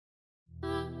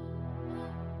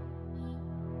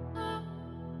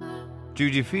To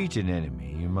defeat an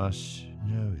enemy, you must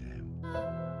know them.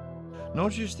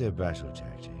 Not just their battle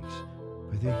tactics,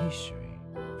 but their history,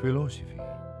 philosophy,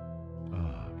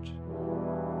 art.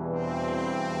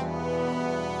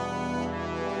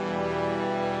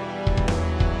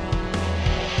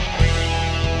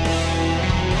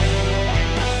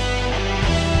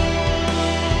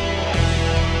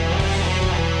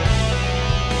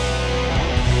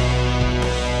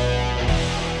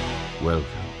 Welcome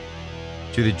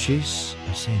to the Chase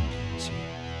Ascendancy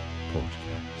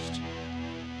podcast.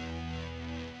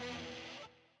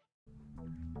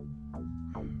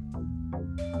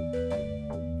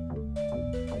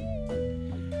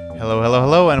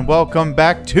 Hello, and welcome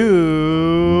back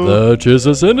to The Chase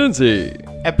Ascendancy.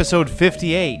 episode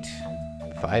 58.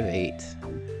 5'8".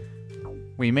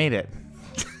 We made it.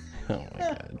 Oh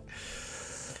my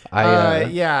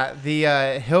god. Yeah,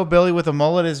 the hillbilly with a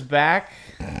mullet is back.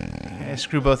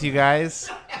 Screw both you guys.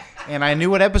 And I knew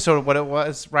what it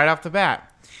was right off the bat.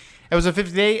 It was a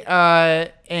 58,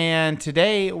 and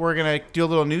today we're going to do a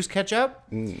little news catch-up,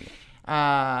 and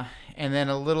then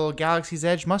a little Galaxy's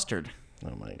Edge mustard.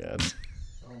 Oh my god.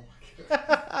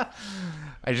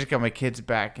 I just got my kids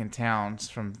back in town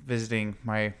from visiting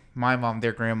my mom,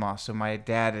 their grandma, so my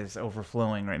dad is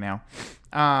overflowing right now.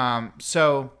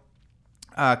 So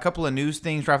a couple of news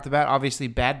things right off the bat. Obviously,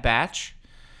 Bad Batch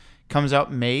comes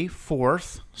out May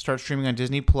 4th, starts streaming on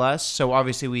Disney+. So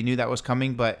obviously we knew that was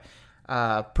coming, but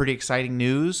pretty exciting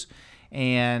news.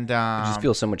 And I just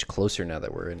feel so much closer now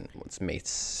that we're in, what's May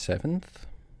 7th?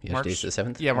 Yesterday's the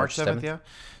 7th? Yeah, March 7th, yeah.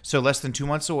 So less than 2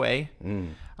 months away.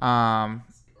 And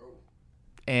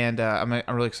I'm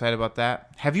really excited about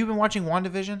that. Have you been watching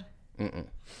WandaVision? Mm-mm.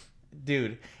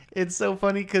 Dude, it's so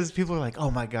funny because people are like,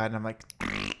 oh my God. And I'm like,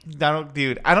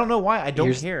 I don't know why. I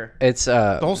don't care. It's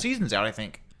The whole season's out, I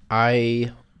think.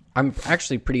 I'm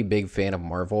actually a pretty big fan of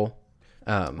Marvel.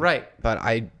 Right. But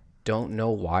I don't know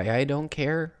why I don't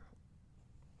care.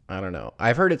 I don't know.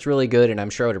 I've heard it's really good, and I'm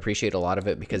sure I would appreciate a lot of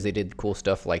it because they did cool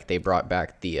stuff, like they brought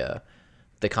back the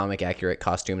comic accurate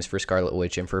costumes for Scarlet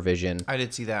Witch and for Vision. I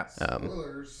did see that.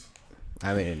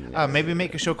 I mean, Maybe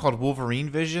make a show called Wolverine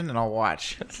Vision, and I'll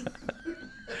watch.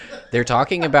 they're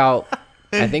talking about.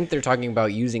 I think they're talking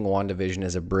about using WandaVision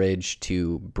as a bridge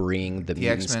to bring the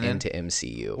mutants X-Men into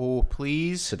MCU. Oh,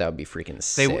 please. So that would be freaking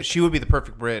sick. She would be the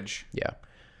perfect bridge. Yeah.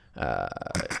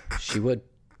 She would,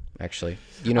 actually.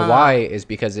 You know why? Is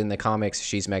because in the comics,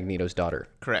 she's Magneto's daughter.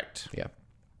 Correct. Yeah.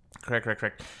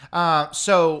 Correct.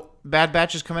 So Bad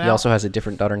Batch is coming out. He also has a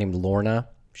different daughter named Lorna.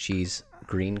 She's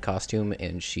green costume,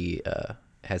 and she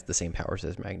has the same powers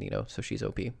as Magneto, so she's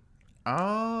OP.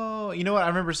 Oh, you know what? I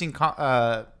remember seeing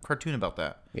cartoon about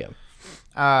that. Yeah.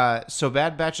 So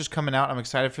Bad Batch is coming out. I'm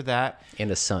excited for that. And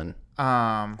a son.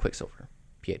 Quicksilver.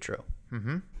 Pietro.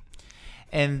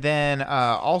 And then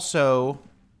also,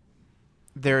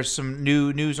 there's some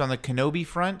new news on the Kenobi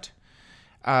front.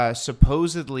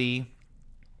 Supposedly,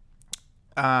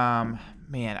 I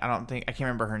can't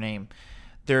remember her name.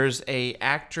 There's a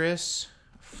actress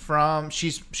from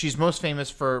she's most famous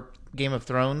for Game of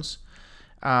Thrones,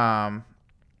 and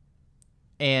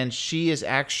she is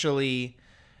actually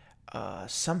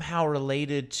somehow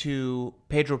related to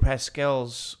Pedro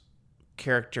Pascal's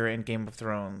character in Game of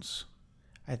Thrones.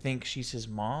 I think she's his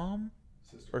mom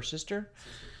or sister.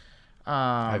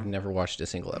 I've never watched a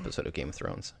single episode of Game of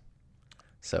Thrones,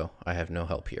 so I have no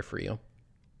help here for you.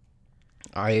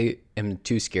 I am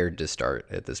too scared to start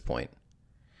at this point.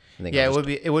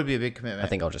 It would be a big commitment. I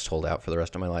think I'll just hold out for the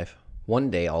rest of my life.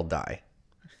 One day I'll die.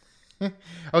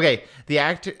 Okay, the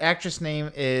actress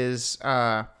name is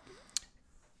Indira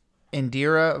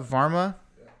Varma.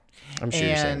 I'm sure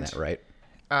you're saying that right.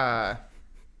 Yeah,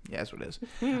 that's what it is.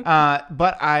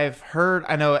 But I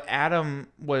know Adam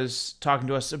was talking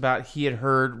to us about, he had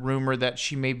heard rumor that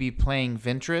she may be playing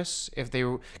Ventress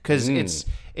because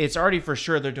it's already for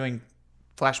sure they're doing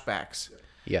flashbacks.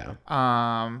 Yeah.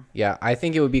 Yeah, I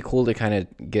think it would be cool to kind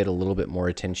of get a little bit more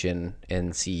attention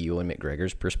and see Ewan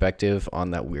McGregor's perspective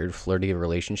on that weird flirty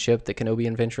relationship that Kenobi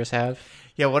and Ventress have.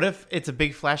 Yeah, what if it's a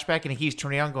big flashback and he keeps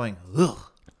turning on going, ugh.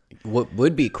 What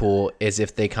would be cool is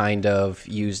if they kind of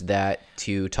used that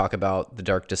to talk about the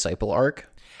Dark Disciple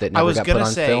arc that never got put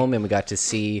on film, and we got to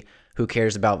see who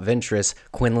cares about Ventress,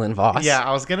 Quinlan Vos. Yeah,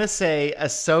 I was going to say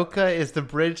Ahsoka is the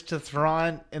bridge to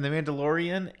Thrawn in The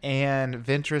Mandalorian, and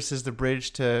Ventress is the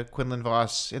bridge to Quinlan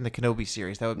Vos in the Kenobi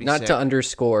series. That would be not sick. To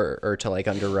underscore or to like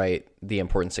underwrite the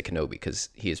importance of Kenobi, because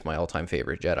he is my all-time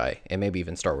favorite Jedi, and maybe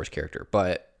even Star Wars character,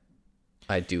 but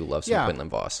I do love some Quinlan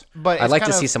Vos. But I'd like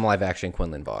to see some live-action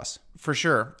Quinlan Vos. For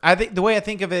sure. I think the way I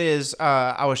think of it is,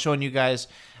 I was showing you guys,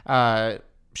 shout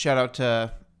out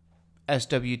to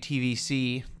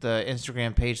SWTVC, the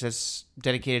Instagram page that's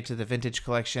dedicated to the vintage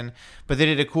collection. But they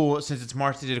did a cool, since it's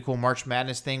March, they did a cool March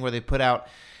Madness thing where they put out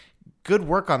good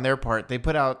work on their part. They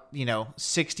put out,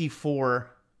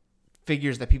 64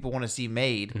 figures that people want to see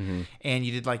made. And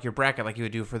you did like your bracket like you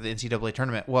would do for the NCAA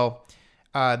tournament. Well,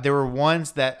 there were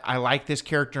ones that I like this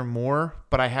character more,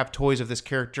 but I have toys of this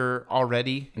character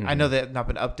already. I know they have not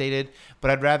been updated,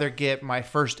 but I'd rather get my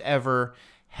first ever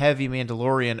heavy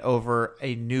Mandalorian over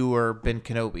a newer Ben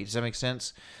Kenobi. Does that make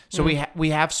sense? So we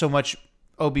have so much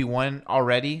Obi-Wan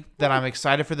already that I'm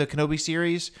excited for the Kenobi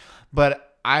series,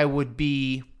 but I would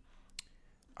be...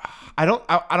 I don't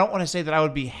want to say that I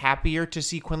would be happier to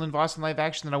see Quinlan Vos in live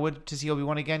action than I would to see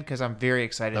Obi-Wan again, because I'm very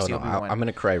excited to see Obi-Wan. I'm going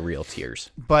to cry real tears.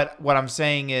 But what I'm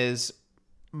saying is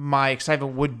my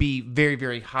excitement would be very,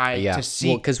 very high to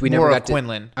see because we more never of got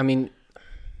Quinlan. I mean,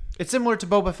 it's similar to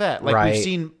Boba Fett. Like Right.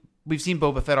 we've seen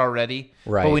Boba Fett already,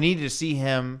 Right. but we needed to see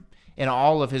him in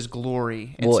all of his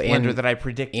glory and splendor that I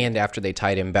predicted. and after they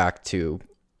tied him back to,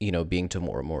 being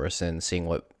Tamora Morrison, seeing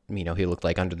what, he looked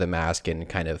like under the mask and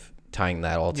kind of tying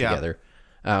that all together.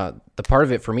 The part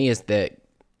of it for me is that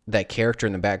character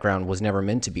in the background was never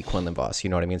meant to be Quinlan Vos. You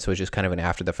know what I mean? So it's just kind of an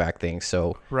after the fact thing.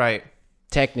 So Right.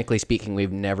 technically speaking,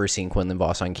 we've never seen Quinlan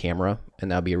Vos on camera,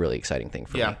 and that'd be a really exciting thing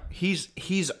for me.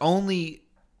 He's only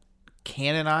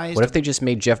canonized. What if they just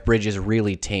made Jeff Bridges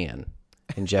really tan,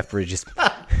 and Jeff Bridges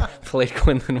played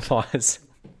Quinlan Vos?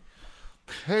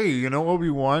 Hey,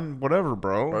 Obi-Wan, whatever,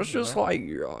 bro. That's just like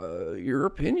your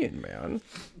opinion, man.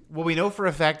 Well, we know for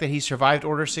a fact that he survived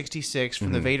Order 66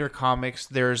 from the Vader comics.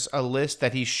 There's a list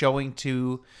that he's showing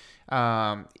to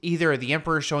either the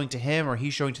Emperor showing to him or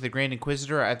he's showing to the Grand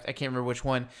Inquisitor. I can't remember which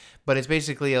one, but it's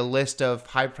basically a list of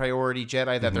high priority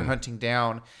Jedi that they're hunting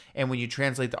down. And when you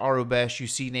translate the Arubesh, you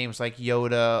see names like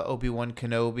Yoda, Obi-Wan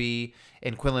Kenobi,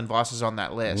 and Quinlan Vos is on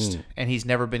that list. And he's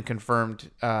never been confirmed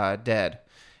dead.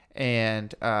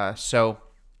 And so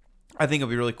I think it'll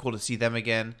be really cool to see them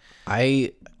again.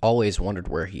 I always wondered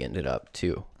where he ended up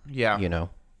too. Yeah.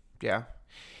 Yeah.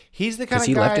 He's the kind Because of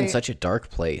he guy... left in such a dark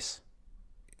place.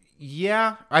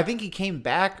 Yeah. I think he came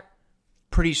back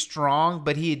pretty strong,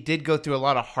 but he did go through a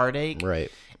lot of heartache.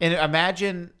 Right. And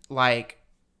imagine, like,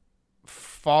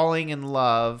 falling in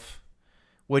love,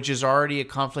 which is already a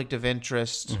conflict of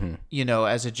interest,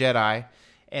 as a Jedi,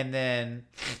 and then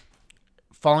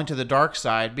falling to the dark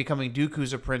side, becoming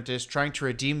Dooku's apprentice, trying to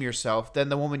redeem yourself. Then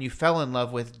the woman you fell in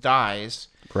love with dies.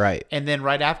 Right. And then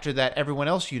right after that, everyone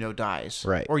else dies.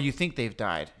 Right. Or you think they've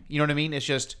died. You know what I mean? It's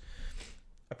just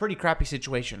a pretty crappy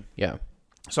situation. Yeah.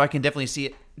 So I can definitely see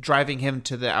it driving him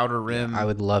to the Outer Rim. I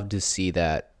would love to see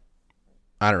that.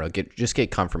 I don't know.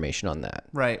 Get confirmation on that.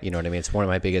 Right. You know what I mean? It's one of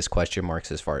my biggest question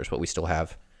marks as far as what we still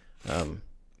have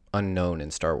unknown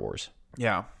in Star Wars.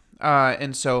 Yeah.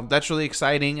 And so that's really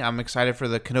exciting. I'm excited for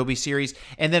the Kenobi series.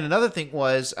 And then another thing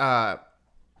was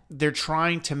they're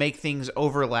trying to make things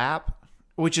overlap,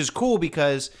 which is cool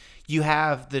because you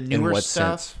have the newer In what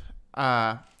stuff.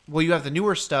 sense? You have the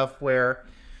newer stuff where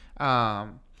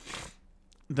the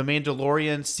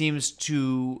Mandalorian seems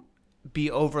to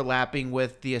be overlapping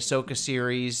with the Ahsoka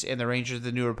series and the Rangers of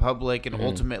the New Republic, and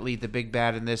ultimately the big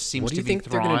bad in this seems What do you to be think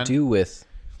they're Thrawn. going to do with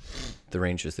the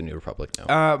Rangers of the New Republic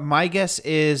now? My guess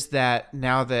is that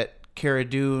now that Cara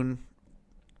Dune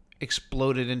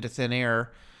exploded into thin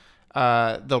air,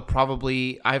 they'll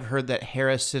probably... I've heard that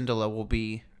Hera Syndulla will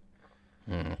be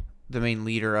the main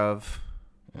leader of...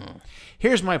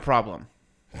 Here's my problem.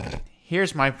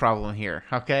 Here's my problem here,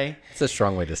 okay? It's a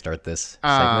strong way to start this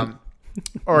segment.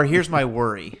 Or here's my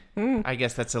worry. I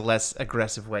guess that's a less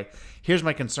aggressive way. Here's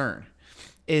my concern.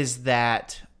 Is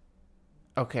that...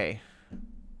 Okay...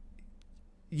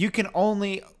 You can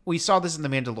only... We saw this in The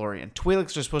Mandalorian.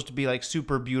 Twi'leks are supposed to be like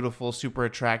super beautiful, super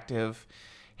attractive.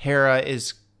 Hera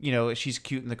is, she's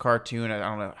cute in the cartoon. I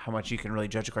don't know how much you can really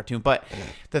judge a cartoon. But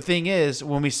the thing is,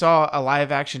 when we saw a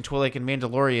live action Twi'lek in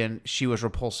Mandalorian, she was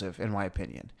repulsive, in my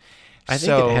opinion. I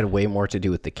think it had way more to do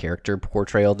with the character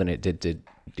portrayal than it did to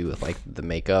do with like the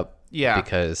makeup. Yeah.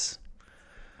 Because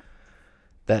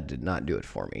that did not do it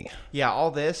for me. Yeah, all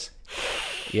this.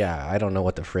 Yeah, I don't know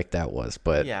what the frick that was,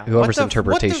 but Yeah. whoever's What the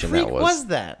interpretation freak that was. was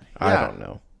that? I Yeah. don't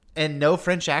know. And no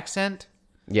French accent?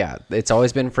 Yeah, it's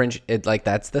always been French.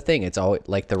 That's the thing. It's always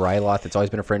like the Ryloth. It's always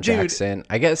been a French Dude. accent.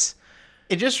 I guess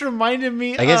It just reminded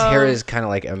me Hera is kind of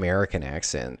like American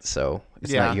accent, so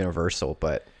it's Yeah. not universal.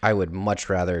 But I would much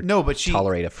rather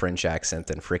tolerate a French accent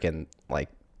than freaking like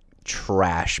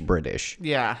trash British.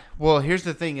 Yeah. Well, here's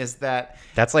the thing is that...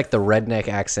 That's like the redneck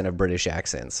accent of British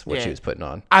accents, what Yeah. she was putting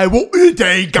on. I want to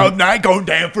take go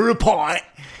down for a pint.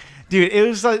 Dude, it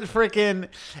was like freaking...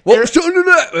 What's under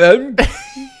that,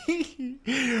 man?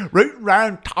 Right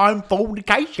round time for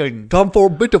vacation. Time for a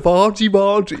bit of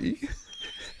argy-bargy.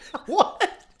 What?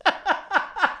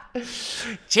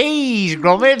 Jeez,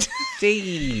 Gromit.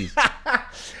 Jeez.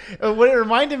 What it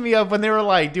reminded me of when they were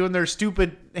like doing their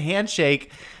stupid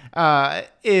handshake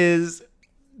is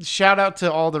shout out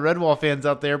to all the Redwall fans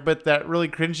out there, but that really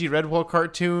cringy Redwall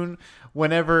cartoon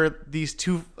whenever these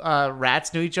two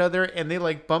rats knew each other and they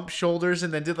like bumped shoulders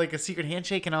and then did like a secret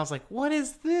handshake, and I was like, what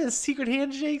is this? Secret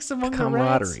handshakes among the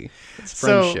rats? Camaraderie. It's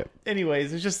friendship. So,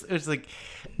 anyways,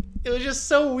 it was just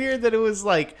so weird that it was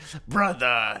like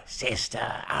brother,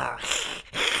 sister. I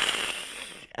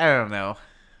don't know.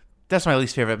 That's my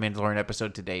least favorite Mandalorian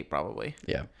episode to date, probably.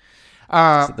 Yeah.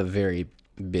 It's at the very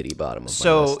bitty bottom of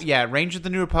my list. Yeah, Rangers of the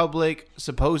New Republic,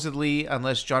 supposedly,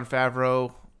 unless Jon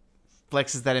Favreau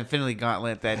flexes that Infinity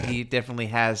Gauntlet, that he definitely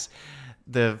has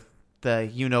the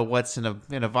you-know-what's in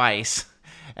a vice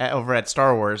over at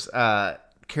Star Wars.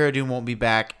 Cara Dune won't be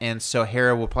back, and so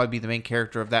Hera will probably be the main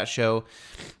character of that show.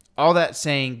 All that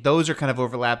saying, those are kind of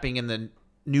overlapping in the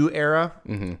new era.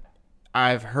 Mm-hmm.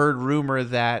 I've heard rumor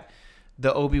that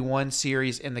the Obi-Wan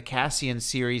series and the Cassian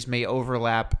series may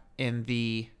overlap in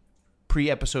the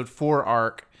pre-episode 4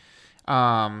 arc,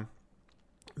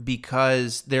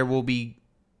 because there will be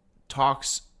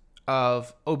talks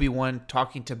of Obi-Wan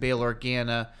talking to Bail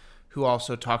Organa, who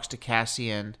also talks to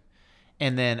Cassian,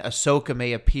 and then Ahsoka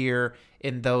may appear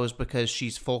in those because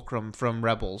she's Fulcrum from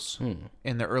Rebels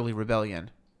in the early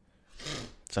rebellion.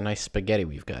 It's a nice spaghetti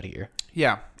we've got here.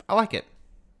 Yeah, I like it.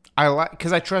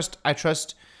 Because I trust Favreau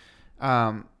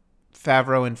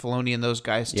and Filoni and those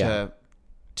guys to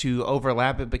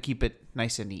overlap it, but keep it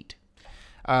nice and neat.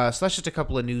 So that's just a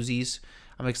couple of newsies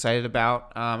I'm excited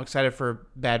about. I'm excited for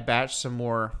Bad Batch, some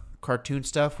more cartoon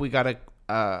stuff. We got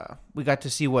to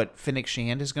see what Fennec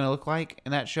Shand is going to look like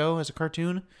in that show as a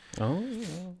cartoon. Oh,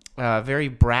 very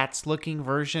Bratz looking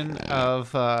version of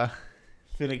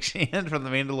Fennec Shand from The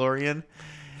Mandalorian.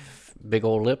 big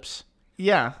old lips.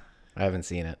 Yeah, I haven't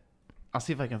seen it. I'll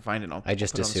see if I can find it. I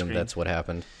just assumed that's what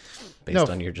happened based No.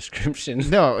 on your description.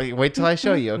 No, wait till I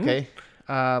show you, okay?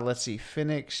 Let's see.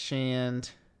 Fennec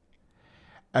Shand.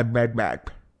 A Mad Map.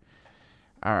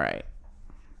 All right.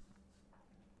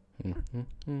 All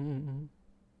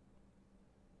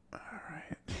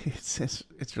right. It's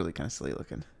really kind of silly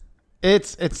looking.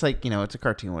 It's like, it's a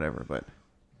cartoon, whatever,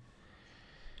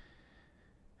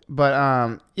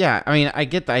 but yeah, I mean, I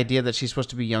get the idea that she's supposed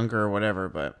to be younger or whatever,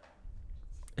 but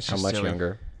it's How just much silly.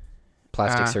 younger?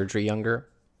 Plastic surgery younger?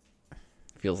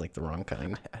 Feels like the wrong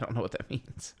kind. I don't know what that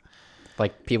means.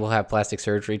 Like, people have plastic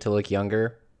surgery to look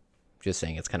younger. Just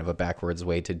saying it's kind of a backwards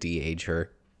way to de-age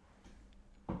her.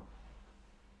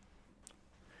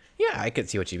 Yeah, I could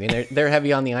see what you mean. They're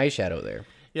heavy on the eyeshadow there.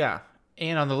 Yeah,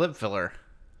 and on the lip filler.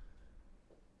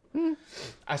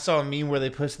 I saw a meme where they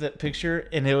posted that picture,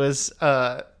 and it was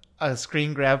a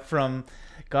screen grab from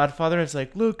Godfather. It's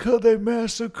like, look how they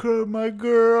massacred my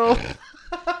girl.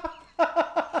 All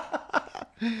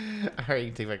right,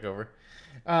 you can take back over.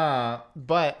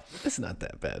 But It's not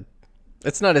that bad.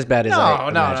 It's not as bad as I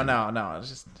imagined. no.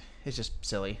 It's just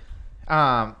silly.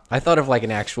 I thought of like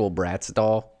an actual Bratz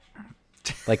doll.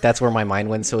 Like, that's where my mind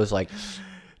went. So it was like,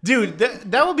 Dude,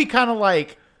 that would be kind of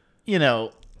like, that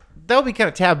would be kind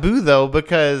of taboo though,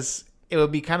 because it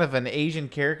would be kind of an Asian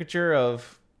caricature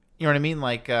of, you know what I mean?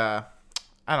 Like, I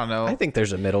don't know. I think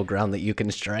there's a middle ground that you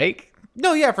can strike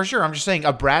No, yeah, for sure. I'm just saying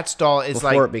a Bratz doll is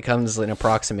before it like, becomes an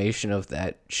approximation of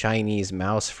that Chinese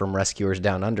mouse from Rescuers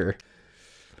Down Under.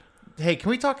 hey, can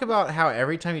we talk about how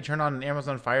every time you turn on an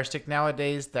Amazon Fire Stick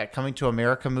nowadays, that Coming to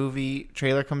America movie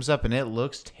trailer comes up and it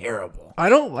looks terrible. I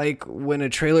don't like when a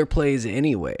trailer plays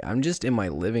anyway. I'm just in my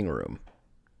living room.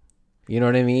 You know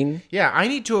what I mean? Yeah, I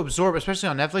need to absorb, especially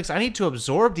on Netflix, I need to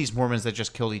absorb these Mormons that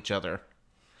just killed each other.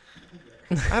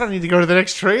 I don't need to go to the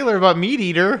next trailer about Meat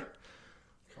Eater.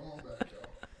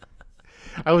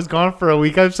 I was gone for a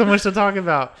week. I have so much to talk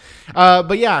about.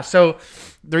 But yeah, so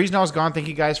the reason I was gone, thank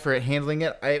you guys for handling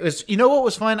it. It was, what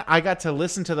was fun? I got to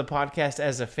listen to the podcast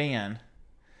as a fan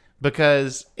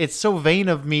because it's so vain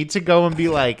of me to go and be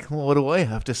like, well, what do I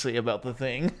have to say about the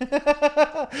thing?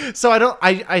 So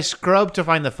I scrub to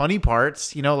find the funny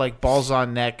parts, like balls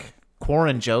on neck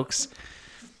Quarren jokes.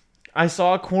 I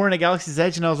saw Quarren at Galaxy's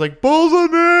Edge and I was like, balls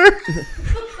on neck.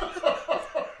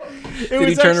 Did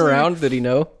he turn around? Did he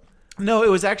know? No, it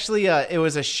was actually it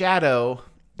was a shadow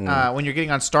when you're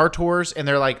getting on Star Tours, and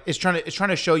they're like it's trying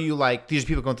to show you like these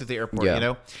people going through the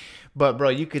airport, But bro,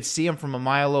 you could see them from a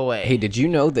mile away. Hey, did you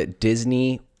know that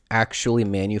Disney actually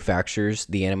manufactures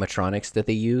the animatronics that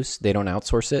they use? They don't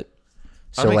outsource it.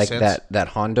 So makes like sense. that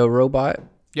Hondo robot,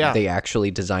 Yeah. They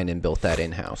actually designed and built that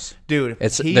in-house. Dude,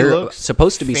 They're looks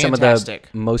supposed to be fantastic. some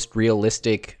of the most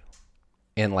realistic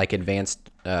and like advanced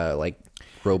like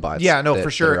robots. Yeah, no, that, for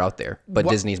sure. that are out there. But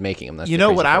What- Disney's making them. That's You the know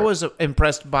crazy what I part. was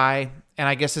impressed by, and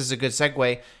I guess this is a good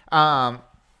segue.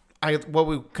 What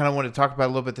we kind of wanted to talk about a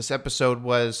little bit this episode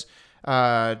was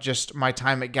just my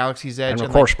time at Galaxy's Edge. And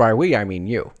of course, by we, I mean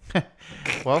you.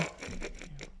 Well,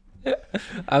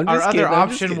 I'm our just other kidding, I'm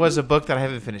just option kidding. was a book that I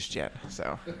haven't finished yet.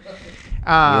 So, You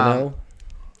know,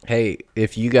 hey,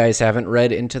 if you guys haven't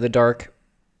read Into the Dark,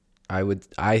 I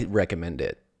recommend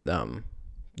it.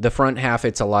 The front half,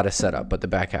 it's a lot of setup, but the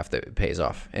back half that pays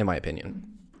off, in my opinion.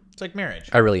 it's like marriage.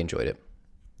 I really enjoyed it.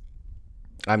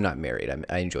 I'm not married.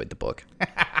 I enjoyed the book.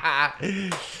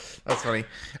 That's funny.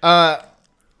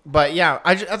 But yeah,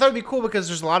 I thought it'd be cool because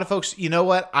there's a lot of folks. You know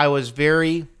what? I was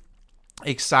very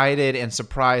excited and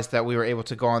surprised that we were able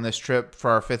to go on this trip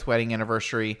for our 5th wedding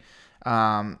anniversary.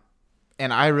 And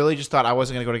I really just thought I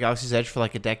wasn't going to go to Galaxy's Edge for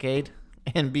like a decade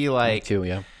and be like, Too,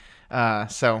 yeah.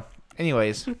 so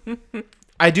anyways,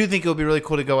 I do think it would be really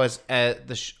cool to go as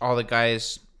all the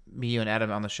guys, me, you, and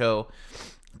Adam on the show,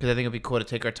 because I think it'd be cool to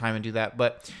take our time and do that.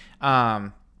 But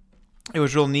it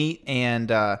was real neat,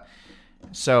 and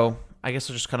so I guess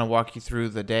I'll just kind of walk you through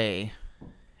the day.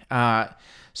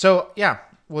 So yeah,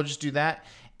 we'll just do that.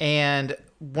 And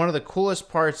one of the coolest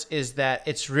parts is that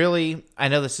it's really, I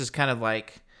know this is kind of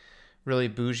like really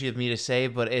bougie of me to say,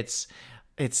 but it's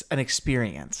an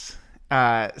experience.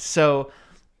 So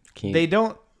Can they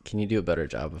don't. you do a better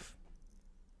job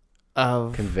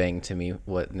Of conveying to me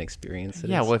what an experience it is?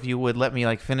 yeah, well, if you would let me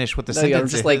like finish what the No, sentence I'm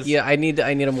just is. like, yeah, I need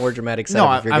a more dramatic No,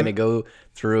 setup. If you're I'm- gonna go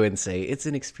through and say it's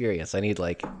an experience, I need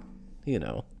like, you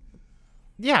know.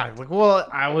 Yeah, like, well,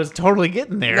 I was totally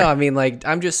getting there. No, I mean like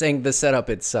I'm just saying the setup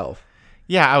itself.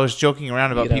 Yeah, I was joking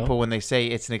around about You know? people when they say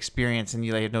it's an experience and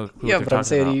you have no clue Yeah, what but they're I'm talking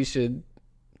saying about. you should,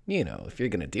 you know, if you're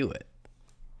gonna do it.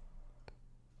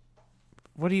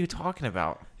 What are you talking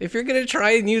about? If you're gonna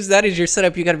try and use that as your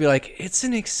setup, you gotta be like, it's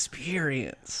an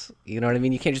experience. You know what I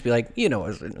mean? You can't just be like, you know,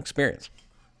 it's an experience.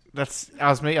 I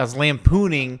was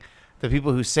lampooning the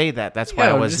people who say that. That's why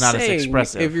I I'm was just not as saying,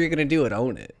 expressive. If you're gonna do it,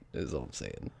 own it. Is all I'm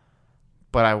saying.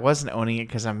 But I wasn't owning it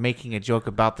because I'm making a joke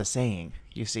about the saying.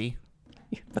 You see,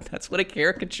 But that's what a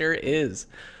caricature is.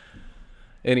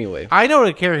 Anyway, I know what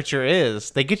a caricature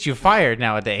is. They get you fired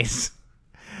nowadays.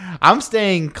 I'm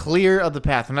staying clear of the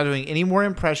path. I'm not doing any more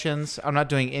impressions. I'm not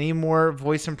doing any more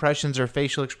voice impressions or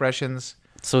facial expressions.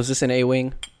 so is this an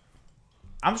A-wing?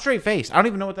 I'm straight faced. I don't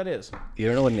even know what that is. You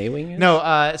don't know what an A-wing is? No,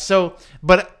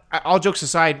 but all jokes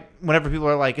aside, whenever people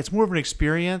are like, it's more of an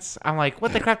experience, I'm like,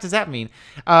 what the crap does that mean?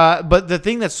 But the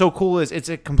thing that's so cool is it's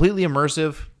a completely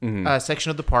immersive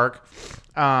section of the park.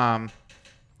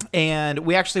 And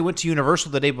we actually went to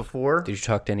Universal the day before. Did you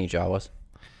talk to any Jawas?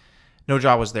 No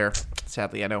Jaw was there,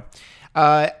 sadly, I know.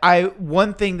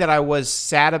 One thing that I was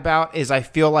sad about is I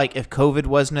feel like if COVID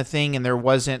wasn't a thing and there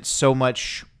wasn't so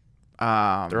much...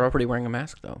 They're already wearing a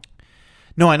mask, though.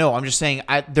 No, I know. I'm just saying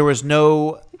there was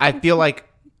no... I feel like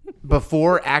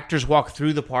before actors walk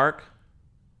through the park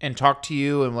and talk to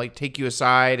you and like take you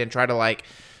aside and try to like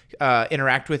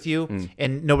interact with you,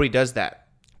 and nobody does that.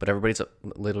 But everybody's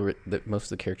most of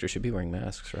the characters should be wearing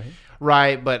masks, right?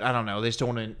 Right, but I don't know. They just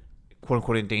don't want to quote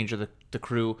unquote endanger the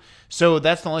crew. So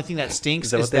that's the only thing that stinks.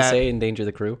 Is that what they say? Endanger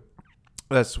the crew?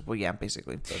 That's well, yeah,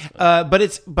 basically. But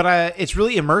it's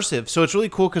really immersive. So it's really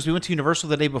cool because we went to Universal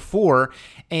the day before,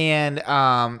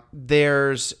 and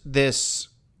there's this.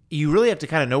 You really have to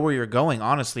kind of know where you're going,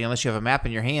 honestly, unless you have a map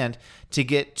in your hand to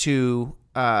get to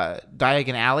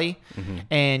Diagon Alley,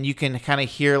 and you can kind of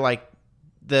hear like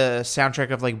the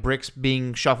soundtrack of like bricks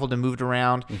being shuffled and moved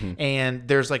around, and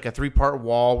there's like a 3-part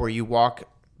wall where you walk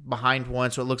behind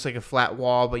one, so it looks like a flat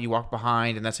wall, but you walk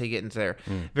behind, and that's how you get into there.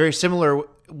 Very similar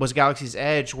was Galaxy's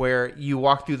Edge, where you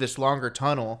walk through this longer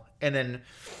tunnel, and then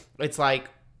it's like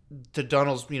the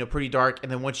tunnel's pretty dark,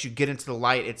 and then once you get into the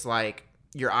light, it's like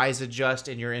your eyes adjust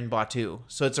and you're in Batuu.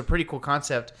 So it's a pretty cool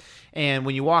concept. And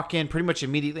when you walk in, pretty much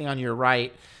immediately on your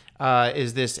right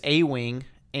is this A-wing,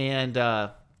 and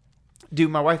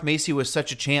dude, my wife Macy was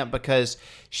such a champ because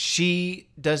she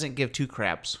doesn't give two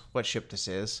craps what ship this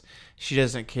is. She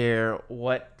doesn't care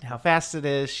how fast it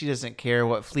is. She doesn't care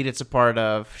what fleet it's a part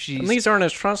of. And these aren't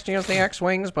as trusty as the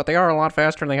X-Wings, but they are a lot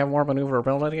faster and they have more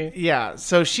maneuverability. Yeah,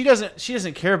 so she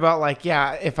doesn't care about like,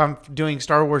 yeah, if I'm doing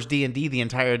Star Wars D&D the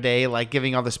entire day, like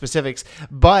giving all the specifics,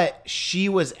 but she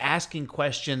was asking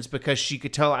questions because she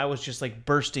could tell I was just like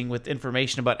bursting with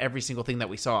information about every single thing that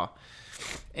we saw.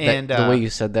 And the way you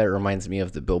said that reminds me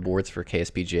of the billboards for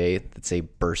KSPJ that say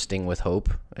 "bursting with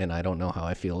hope," and I don't know how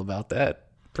I feel about that.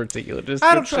 particular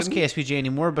description. I don't trust KSPJ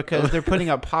anymore because they're putting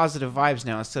out positive vibes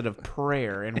now instead of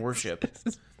prayer and worship.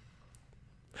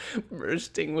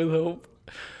 Bursting with hope.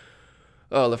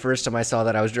 Oh, the first time I saw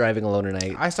that, I was driving alone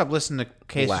and I stopped listening to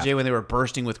KSPJ when they were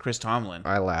bursting with Chris Tomlin.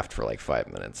 I laughed for like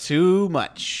 5 minutes. Too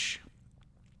much.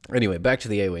 Anyway, back to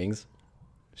the A-Wings.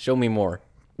 Show me more.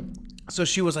 So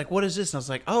she was like, what is this? And I was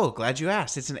like, oh, glad you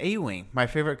asked. It's an A-Wing. My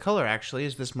favorite color, actually,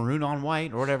 is this maroon on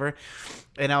white or whatever.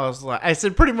 And I was like, I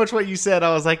said pretty much what you said.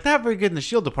 I was like, not very good in the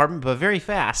shield department, but very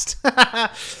fast.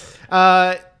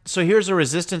 So here's a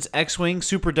Resistance X-Wing.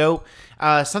 Super dope.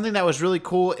 Something that was really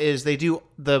cool is they do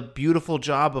the beautiful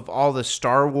job of all the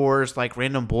Star Wars, like,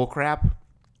 random bullcrap.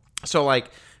 So, like,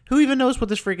 who even knows what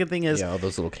this freaking thing is? Yeah, all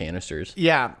those little canisters.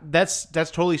 Yeah, that's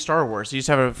totally Star Wars. You just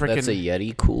have a freaking... That's a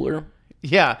Yeti cooler.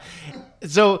 Yeah.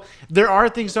 So there are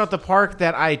things throughout the park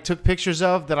that I took pictures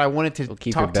of that I wanted to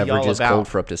Keep your talk to y'all beverages about. cold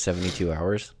for up to 72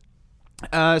 hours.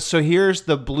 So here's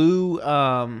the blue...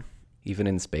 Even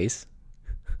in space?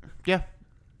 Yeah.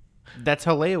 That's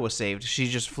how Leia was saved. She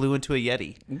just flew into a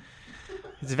Yeti.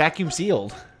 It's vacuum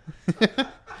sealed.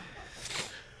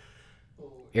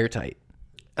 Airtight.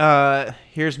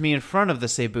 Here's me in front of the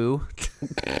Cebu.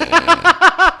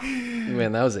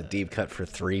 Man, that was a deep cut for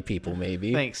 3 people,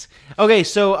 maybe. Thanks. Okay,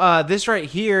 so this right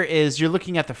here is you're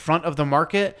looking at the front of the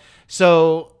market.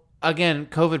 So, again,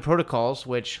 COVID protocols,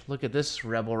 which, look at this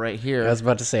rebel right here. I was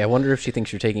about to say, I wonder if she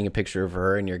thinks you're taking a picture of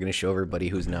her and you're going to show everybody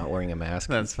who's not wearing a mask.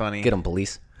 That's funny. Get them,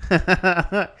 police.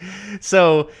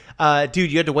 So,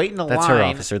 dude, you had to wait in the line. That's her,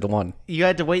 officer, the one. You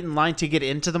had to wait in line to get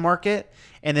into the market.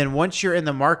 And then once you're in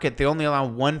the market, they only allow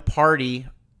one party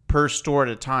per store at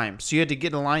a time. So you had to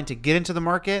get in line to get into the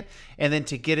market. And then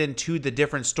to get into the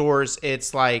different stores,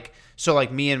 it's like, so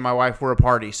like me and my wife, we're a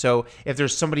party. So if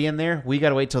there's somebody in there, we got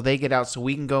to wait till they get out so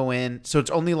we can go in. So it's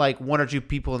only like 1 or 2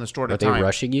 people in the store at a time. Are they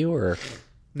rushing you, or?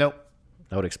 Nope.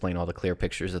 That would explain all the clear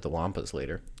pictures of the Wampas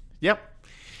later. Yep.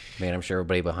 Man, I'm sure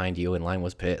everybody behind you in line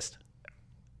was pissed.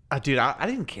 Dude, I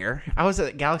didn't care. I was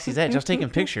at Galaxy's Edge. I was taking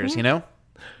pictures, you know?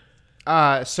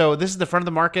 So this is the front of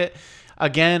the market.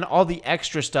 Again, all the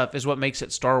extra stuff is what makes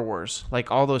it Star Wars. Like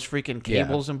all those freaking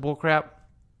cables and bullcrap.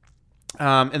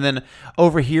 And then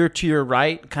over here to your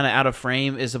right, kind of out of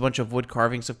frame, is a bunch of wood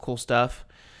carvings of cool stuff.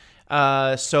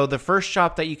 So the first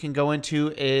shop that you can go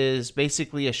into is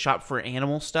basically a shop for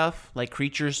animal stuff, like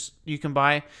creatures you can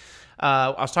buy.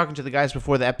 I was talking to the guys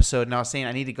before the episode, and I was saying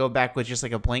I need to go back with just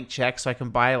like a blank check so I can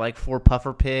buy like 4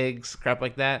 puffer pigs, crap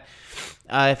like that.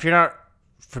 If you're not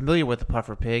familiar with the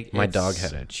puffer pig, my dog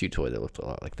had a chew toy that looked a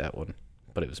lot like that one,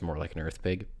 but it was more like an earth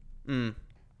pig.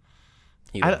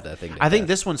 He loved that thing. I think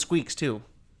this one squeaks too.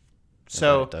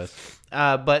 So, it does.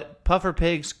 But puffer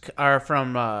pigs are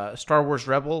from Star Wars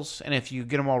Rebels, and if you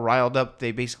get them all riled up,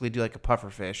 they basically do like a puffer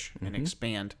fish and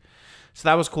expand. So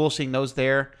that was cool seeing those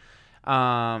there.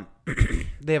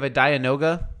 They have a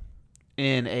Dianoga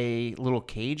in a little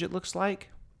cage, it looks like.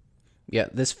 Yeah,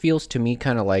 this feels to me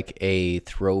kind of like a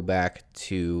throwback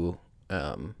to,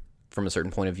 from a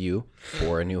certain point of view,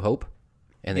 for A New Hope.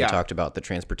 And they talked about the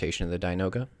transportation of the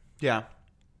Dianoga. Yeah.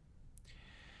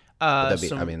 That'd be,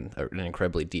 an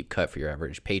incredibly deep cut for your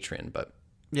average patron, but...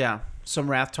 Yeah, some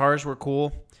Rathtars were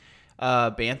cool.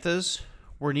 Banthas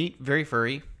were neat, very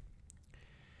furry.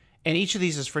 And each of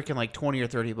these is freaking like $20 or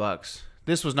 $30.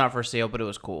 This was not for sale, but it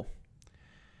was cool.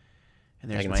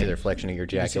 And I can see the reflection of your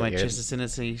jacket. See my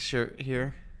Chisis shirt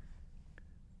here.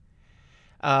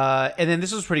 And then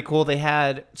this was pretty cool. They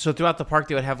had, so throughout the park,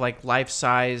 they would have like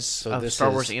life-size of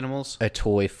Star Wars animals. A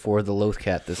toy for the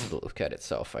Lothcat. This is the Lothcat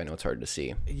itself. I know it's hard to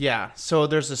see. Yeah. So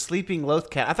there's a sleeping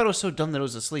Lothcat. I thought it was so dumb that it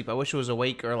was asleep. I wish it was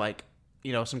awake or like,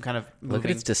 you know, some kind of moving. Look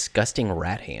at its disgusting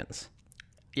rat hands.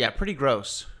 Yeah, pretty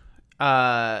gross.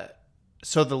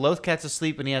 So the Lothcat's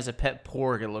asleep and he has a pet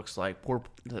Porg, it looks like.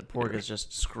 The Porg is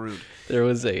just screwed. There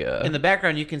was a... In the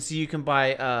background, you can see you can buy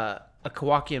a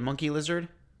Kowakian monkey lizard.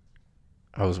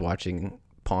 I was watching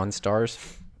Pawn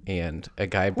Stars, and a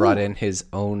guy brought in his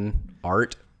own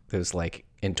art. It was like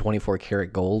in 24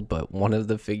 karat gold, but one of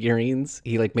the figurines,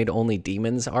 he like made only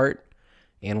demons art,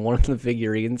 and one of the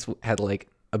figurines had like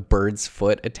a bird's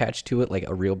foot attached to it, like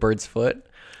a real bird's foot.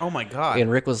 Oh my god. And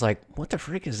Rick was like, what the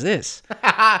frick is this?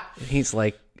 And he's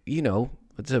like, you know,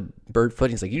 it's a bird foot.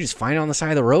 And he's like, you just find it on the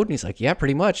side of the road? And he's like, yeah,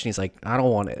 pretty much. And he's like, I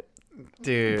don't want it.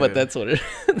 Dude. But that's what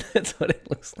it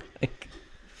looks like.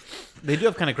 They do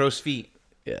have kind of gross feet.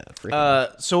 Yeah.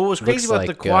 So what was crazy about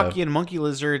the like, Kowakian monkey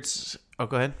lizards... Oh,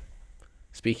 go ahead.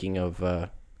 Speaking of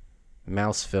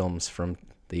mouse films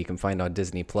that you can find on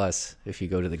Disney Plus, if you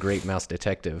go to The Great Mouse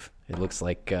Detective, it looks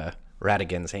like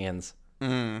Ratigan's hands.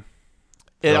 Mm.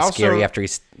 It's scary after he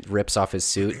rips off his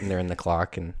suit and they're in the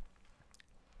clock. And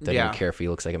Doesn't even care if he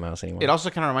looks like a mouse anymore. It also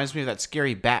kind of reminds me of that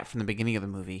scary bat from the beginning of the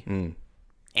movie.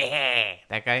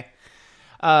 That guy.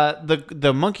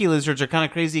 The monkey lizards are kind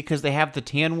of crazy because they have the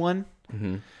tan one,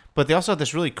 but they also have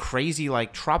this really crazy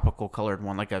like tropical colored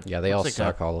one, like a they all like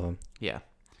suck, all of them. Yeah.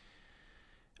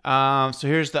 So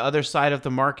here's the other side of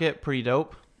the market, pretty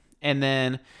dope. And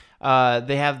then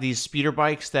they have these speeder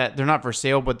bikes that they're not for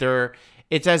sale, but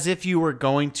it's as if you were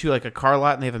going to like a car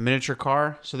lot and they have a miniature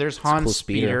car. So there's Hans cool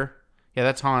Speeder. Yeah,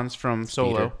 that's Hans from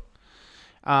Solo.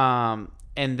 And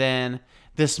then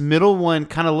this middle one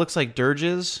kind of looks like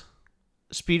Dirge's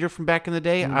speeder from back in the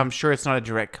day. I'm sure it's not a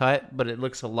direct cut, but it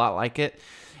looks a lot like it.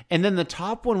 And then the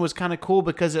top one was kind of cool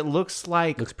because it looks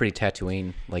pretty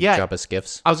Tatooine, like Jabba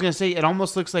Skiffs. I was gonna say it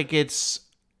almost looks like it's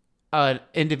an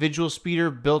individual speeder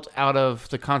built out of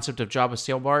the concept of Jabba's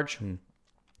sail barge.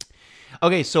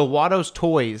 Okay, so Watto's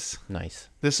Toys. Nice.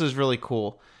 This is really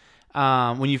cool.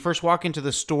 When you first walk into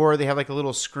the store, they have like a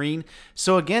little screen.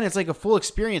 So again, it's like a full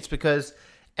experience because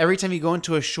every time you go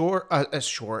into every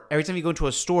time you go into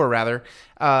a store, rather,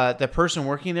 the person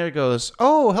working there goes,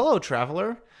 "Oh, hello,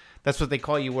 traveler." That's what they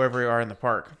call you wherever you are in the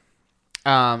park.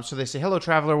 So they say, "Hello,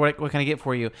 traveler. What can I get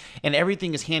for you?" And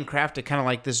everything is handcrafted, kind of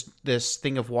like this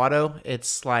thing of Watto.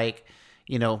 It's like,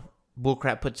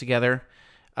 bullcrap put together.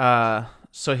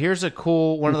 So here's a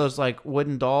cool one of those like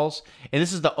wooden dolls, and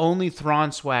this is the only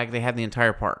Thrawn swag they had in the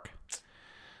entire park.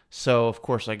 So of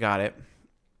course I got it.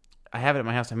 I have it at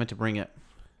my house. I meant to bring it.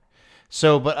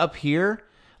 So, but up here,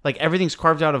 like everything's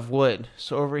carved out of wood.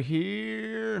 So over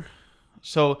here,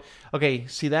 okay,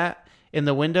 see that in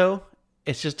the window?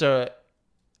 It's just a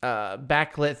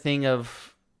backlit thing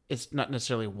of. It's not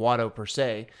necessarily Watto per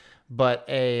se, but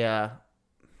I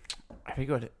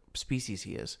forget what species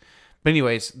he is. But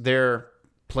anyways, they're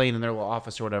playing in their little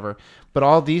office or whatever. But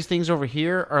all these things over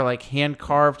here are like hand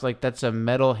carved. Like that's a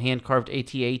metal hand carved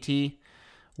AT-AT,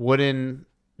 wooden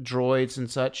droids and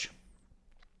such.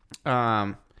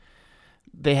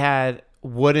 They had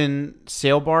wooden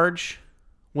sail barge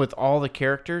with all the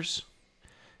characters.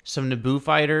 Some Naboo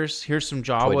fighters. Here's some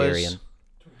Jawas.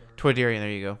 Toydarian. There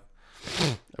you go.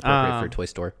 Appropriate for a toy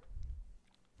store.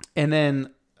 And then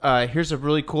here's a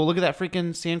really cool. Look at that freaking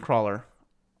sandcrawler,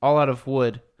 all out of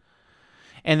wood.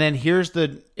 And then here's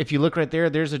if you look right there,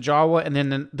 there's a Jawa, and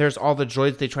then there's all the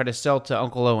droids they try to sell to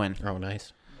Uncle Owen. Oh,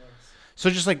 nice. So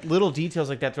just like little details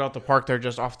like that throughout the park, they're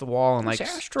just off the wall and like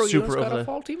super over a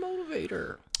faulty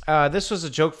motivator. This was a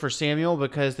joke for Samuel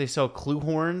because they sell Clue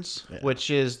Horns,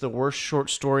 which is the worst short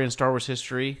story in Star Wars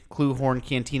history. Clue Horn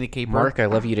Cantina Caper. Mark, I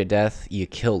love you to death. You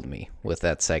killed me with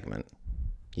that segment.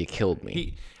 You killed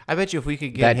me. I bet you if we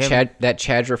could get that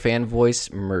Chadra fan voice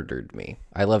murdered me.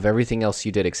 I love everything else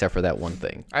you did except for that one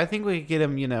thing. I think we could get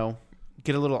him,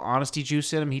 get a little honesty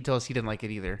juice in him. He'd tell us he didn't like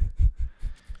it either.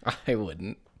 I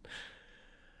wouldn't.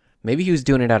 Maybe he was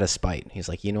doing it out of spite. He's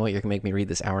like, you know what? You're going to make me read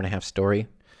this hour-and-a-half story?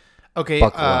 Okay,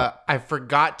 I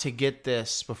forgot to get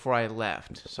this before I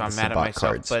left, so I'm mad at myself.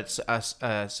 Cards. But it's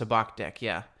a Sabacc deck,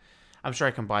 yeah. I'm sure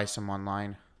I can buy some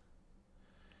online.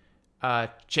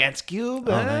 Chance Cube.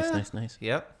 Oh, nice.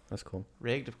 Yep. That's cool.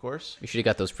 Rigged, of course. You should have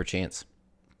got those for Chance.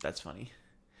 That's funny.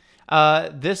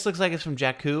 This looks like it's from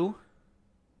Jakku,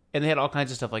 and they had all kinds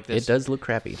of stuff like this. It does look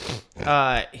crappy.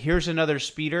 Here's another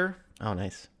speeder. Oh,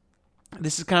 nice.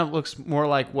 This is kind of looks more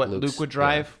like what Luke would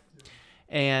drive.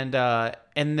 Yeah.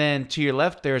 And then to your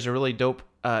left, there's a really dope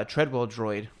Treadwell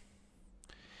droid.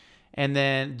 And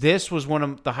then this was one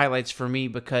of the highlights for me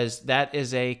because that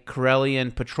is a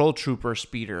Corellian patrol trooper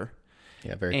speeder.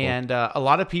 Yeah, very cool. And a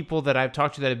lot of people that I've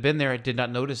talked to that have been there did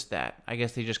not notice that. I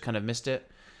guess they just kind of missed it.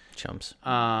 Chumps.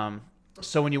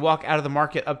 So when you walk out of the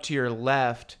market up to your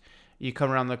left, you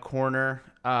come around the corner,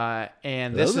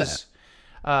 and this is...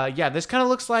 this kind of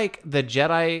looks like the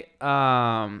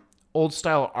Jedi old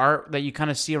style art that you kind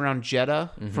of see around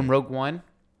Jeddah from Rogue One.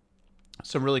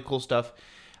 Some really cool stuff.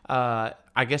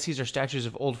 I guess these are statues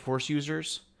of old Force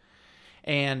users.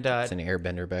 And it's an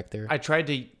airbender back there. I tried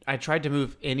to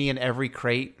move any and every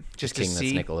crate just to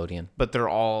see. That's Nickelodeon. But they're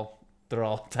all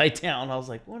tied down. I was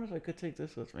like, what if I could take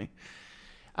this with me?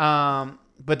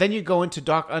 But then you go into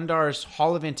Doc Undar's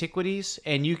Hall of Antiquities,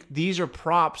 and these are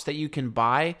props that you can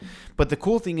buy. But the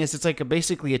cool thing is, it's like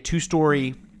basically a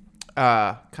 2-story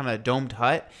kind of domed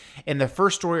hut. And the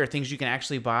first story are things you can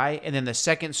actually buy, and then the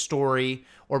second story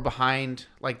or behind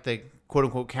like the quote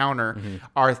unquote counter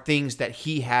are things that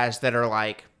he has that are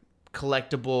like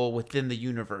collectible within the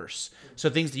universe. So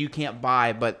things that you can't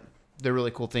buy, but they're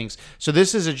really cool things. So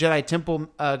this is a Jedi Temple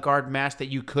Guard mask that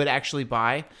you could actually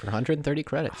buy for 130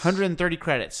 credits. 130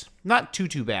 credits. Not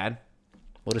too bad.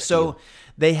 What a steal.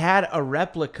 They had a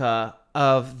replica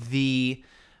of the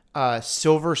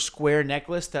silver square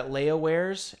necklace that Leia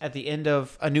wears at the end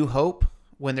of A New Hope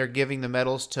when they're giving the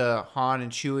medals to Han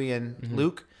and Chewie and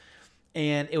Luke.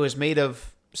 And it was made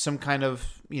of some kind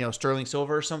of, sterling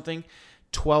silver or something.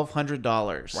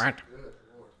 $1,200. What?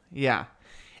 Yeah.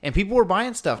 And people were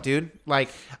buying stuff, dude. Like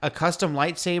a custom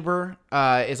lightsaber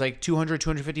is like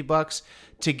 $250.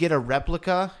 To get a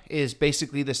replica is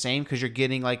basically the same because you're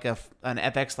getting like an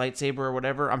FX lightsaber or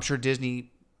whatever. I'm sure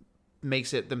Disney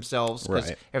makes it themselves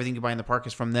because everything you buy in the park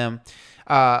is from them.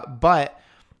 But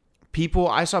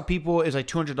I saw people, it's like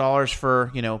 $200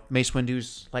 for, Mace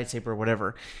Windu's lightsaber or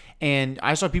whatever. And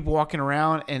I saw people walking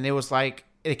around and it was like,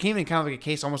 it came in kind of like a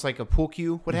case, almost like a pool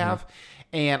cue would have.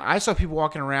 And I saw people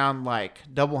walking around like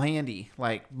double handy,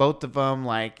 like both of them,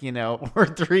 like, or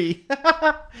three.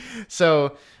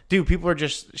 So, dude, people are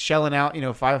just shelling out,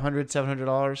 $500,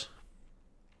 $700.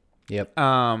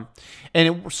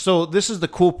 Yep. So this is the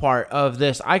cool part of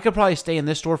this. I could probably stay in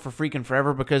this store for freaking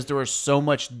forever because there was so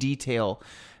much detail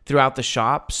throughout the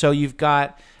shop. So you've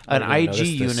got an IG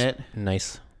unit.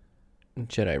 Nice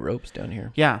Jedi ropes down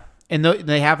here. Yeah. And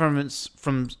they have them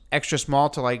from extra small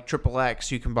to like XXX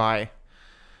you can buy.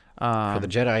 For the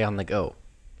Jedi on the go.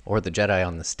 Or the Jedi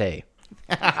on the stay.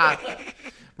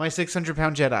 My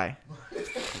 600-pound Jedi.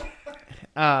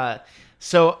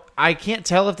 So I can't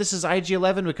tell if this is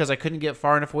IG-11 because I couldn't get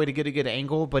far enough away to get a good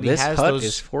angle. But this hut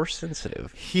is force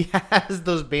sensitive. He has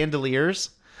those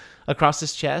bandoliers across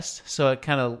his chest, so it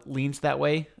kind of leans that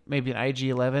way. Maybe an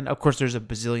IG-11. Of course, there's a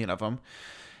bazillion of them.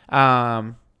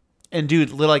 And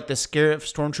dude, like the Scarif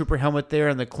Stormtrooper helmet there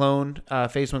and the clone,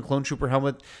 Phase 1 Clone Trooper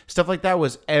helmet, stuff like that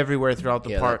was everywhere throughout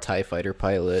the park. The TIE Fighter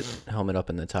pilot helmet up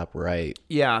in the top right.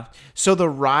 Yeah. So the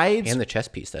rides... And the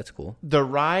chest piece, that's cool. The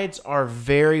rides are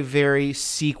very, very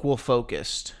sequel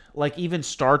focused. Like even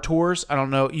Star Tours, I don't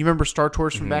know. You remember Star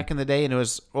Tours from back in the day? And it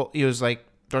was like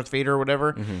Darth Vader or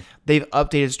whatever. They've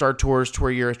updated Star Tours to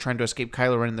where you're trying to escape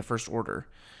Kylo Ren in the First Order.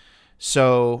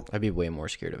 So... I'd be way more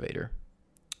scared of Vader.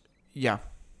 Yeah.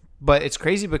 But it's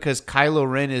crazy because Kylo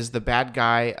Ren is the bad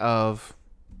guy of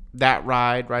that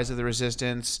ride, Rise of the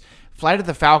Resistance. Flight of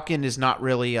the Falcon is not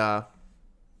really...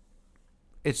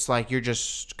 it's like you're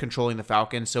just controlling the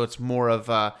Falcon, so it's more of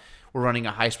we're running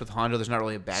a heist with Hondo. There's not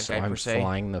really a bad guy per se. So I'm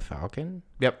flying the Falcon?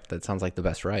 Yep. That sounds like the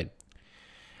best ride.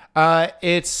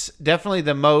 It's definitely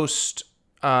the most...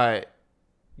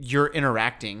 you're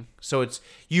interacting. So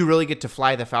you really get to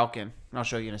fly the Falcon. I'll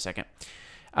show you in a second.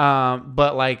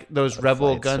 But like those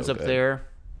Rebel guns up there.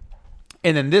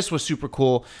 And then this was super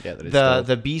cool. Yeah, that is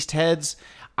the beast heads.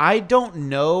 I don't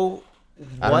know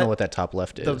what that top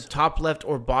left is. The top left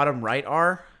or bottom right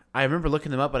are. I remember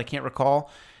looking them up, but I can't recall.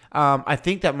 I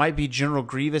think that might be General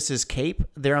Grievous's cape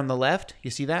there on the left. You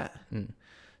see that?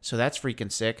 So that's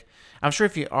freaking sick. I'm sure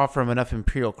if you offer them enough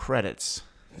Imperial credits,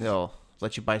 they'll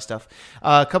let you buy stuff.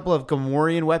 A couple of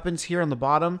Gamorrean weapons here on the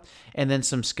bottom, and then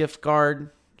some Skiff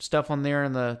Guard stuff on there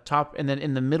in the top, and then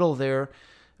in the middle there,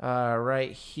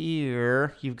 right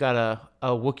here, you've got a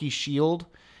Wookiee shield,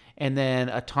 and then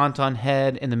a Tauntaun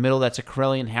head in the middle. That's a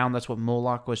Corellian hound. That's what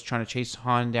Moloch was trying to chase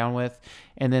Han down with,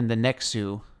 and then the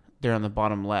Nexu there on the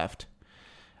bottom left.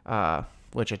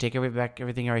 Which I take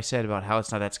everything I already said about how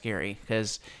it's not that scary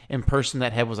because in person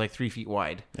that head was like 3 feet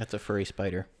wide. That's a furry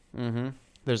spider.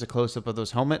 There's a close up of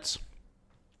those helmets.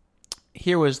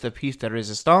 Here was the piece de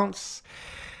resistance.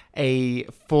 A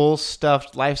full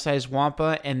stuffed life-size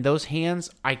Wampa, and those hands,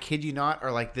 I kid you not,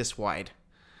 are like this wide.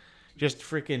 Just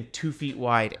freaking 2 feet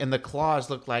wide. And the claws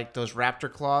look like those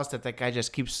raptor claws that guy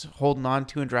just keeps holding on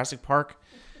to in Jurassic Park.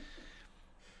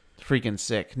 Freaking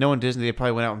sick. Knowing Disney, they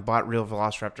probably went out and bought real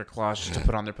Velociraptor claws just to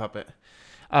put on their puppet.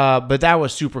 But that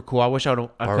was super cool. I wish I could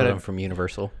them from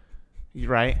Universal.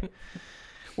 Right?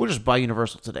 We'll just buy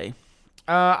Universal today.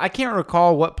 I can't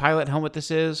recall what pilot helmet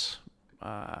this is.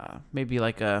 Maybe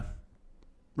like a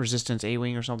Resistance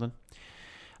A-Wing or something.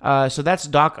 So that's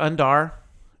Doc Undar,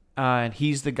 and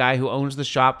he's the guy who owns the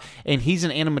shop, and he's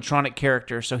an animatronic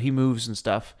character, so he moves and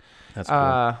stuff. That's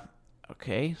cool.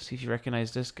 Okay, see if you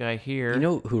recognize this guy here. You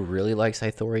know who really likes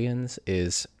Ithorians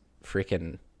is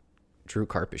freaking Drew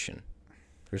Karpyshyn.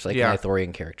 There's like an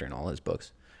Ithorian character in all his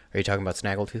books. Are you talking about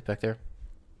Snaggletooth back there?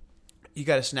 You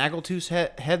got a Snaggletooth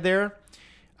head there.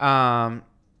 And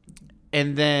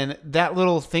then that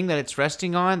little thing that it's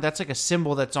resting on, that's like a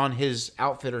symbol that's on his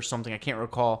outfit or something. I can't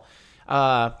recall.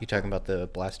 You talking about the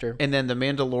blaster? And then the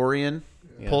Mandalorian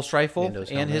pulse rifle Mando's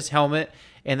and his helmet.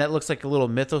 And that looks like a little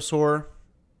mythosaur.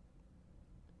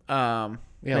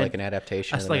 Like an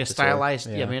adaptation. That's like a stylized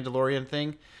Mandalorian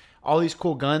thing. All these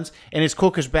cool guns. And it's cool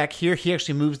because back here, he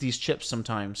actually moves these chips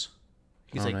sometimes.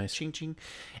 He's nice. ching ching.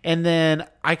 And then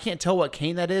I can't tell what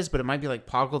cane that is, but it might be like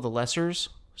Poggle the Lesser's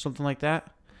something like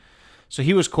that. So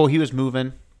he was cool. He was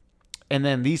moving. And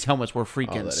then these helmets were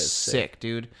freaking that is sick,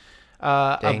 dude.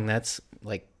 Dang, that's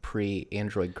like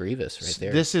pre-Android Grievous right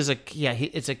there. This is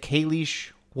it's a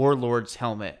Kalish Warlord's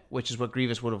helmet, which is what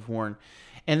Grievous would have worn.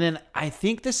 And then I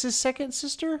think this is Second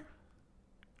Sister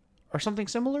or something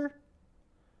similar.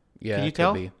 Yeah, Can you it could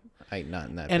tell? be. Not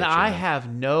in that And picture, I no.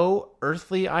 have no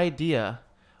earthly idea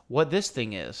what this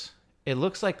thing is. It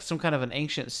looks like some kind of an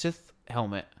ancient Sith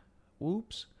helmet.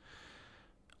 Whoops.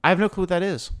 I have no clue what that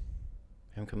is.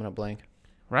 I'm coming up blank.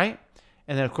 Right?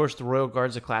 And then, of course, the Royal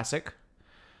Guard's a classic.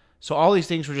 So all these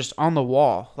things were just on the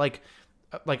wall. Like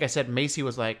I said, Macy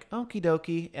was like, okie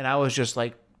dokie. And I was just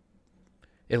like,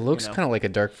 It looks You know. kind of like a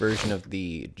dark version of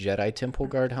the Jedi Temple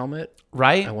Guard helmet.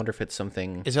 right? I wonder if it's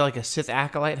something... Is it like a Sith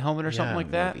Acolyte helmet or something Yeah,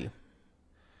 like that? maybe.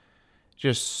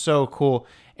 Just so cool.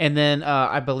 And then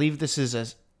I believe this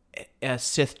is a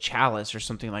Sith chalice or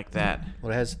something like that.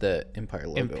 Well, it has the Empire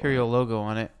logo. Imperial logo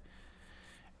on it.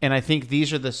 And I think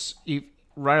these are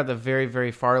right at the very,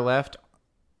 very far left.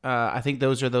 I think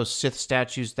those are those Sith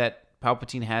statues that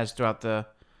Palpatine has throughout the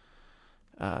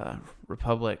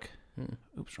Republic.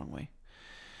 Oops, wrong way.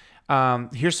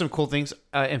 Here's some cool things.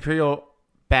 Imperial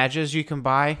badges you can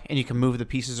buy, and you can move the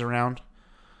pieces around.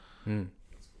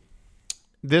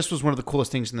 This was one of the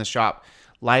coolest things in the shop.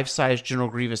 Life-size General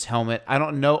Grievous helmet. I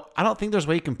don't think there's a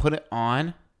way you can put it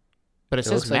on, but it It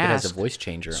says looks like it has mask. a voice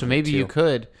changer So on maybe it, you too.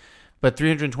 could. But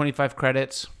 325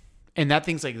 credits. And that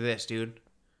thing's like this, dude.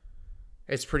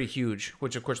 It's pretty huge,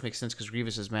 which of course makes sense because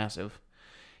Grievous is massive.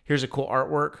 Here's a cool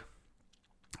artwork.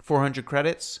 400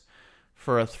 credits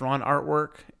for a Thrawn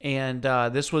artwork. And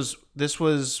this was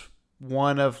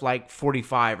one of like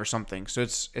 45 or something. So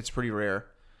it's pretty rare.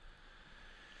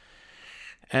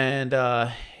 And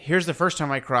here's the first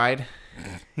time I cried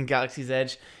in Galaxy's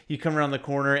Edge. You come around the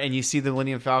corner and you see the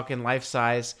Millennium Falcon life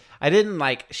size. I didn't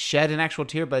like shed an actual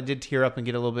tear, but I did tear up and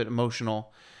get a little bit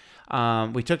emotional.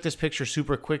 We took this picture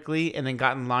super quickly and then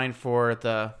got in line for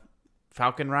the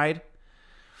Falcon ride.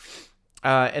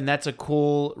 And that's a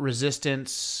cool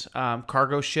Resistance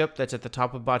cargo ship that's at the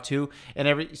top of Batuu.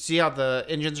 And see how the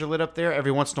engines are lit up there?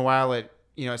 Every once in a while, it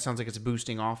sounds like it's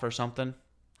boosting off or something.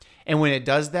 And when it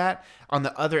does that, on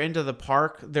the other end of the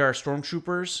park, there are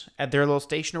stormtroopers at their little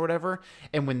station or whatever.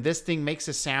 And when this thing makes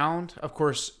a sound, of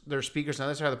course, there are speakers on the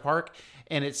other side of the park,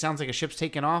 and it sounds like a ship's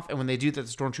taking off. And when they do that, the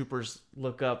stormtroopers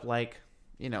look up like,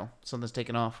 something's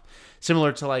taking off.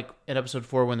 Similar to like in episode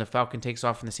 4 when the Falcon takes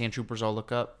off and the sand troopers all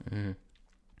look up. Mm-hmm.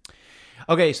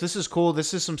 Okay, so this is cool.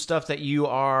 This is some stuff that you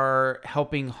are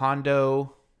helping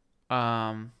Hondo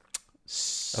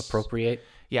Appropriate.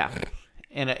 Yeah,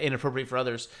 and inappropriate for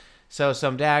others. So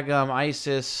some Dagum,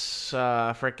 ISIS,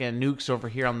 frickin' nukes over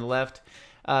here on the left.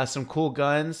 Some cool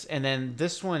guns. And then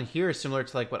this one here is similar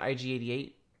to like what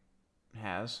IG-88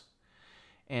 has.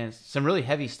 And some really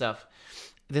heavy stuff.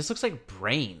 This looks like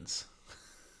brains.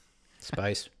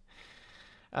 Spice.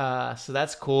 So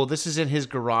that's cool. This is in his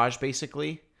garage,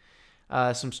 basically.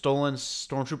 Some stolen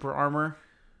Stormtrooper armor.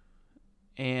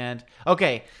 And,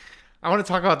 okay, I want to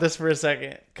talk about this for a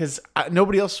second because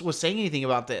nobody else was saying anything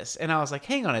about this. And I was like,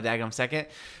 hang on a daggum second.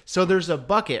 So there's a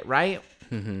bucket, right?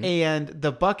 Mm-hmm. And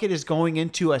the bucket is going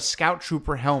into a Scout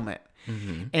Trooper helmet.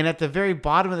 Mm-hmm. And at the very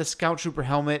bottom of the Scout Trooper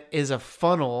helmet is a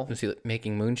funnel. Is he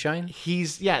making moonshine?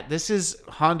 This is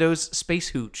Hondo's space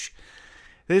hooch.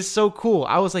 This is so cool.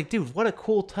 I was like, dude, what a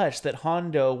cool touch that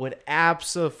Hondo would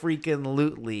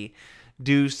abso-freaking-lutely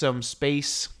do some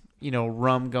space,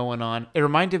 rum going on. It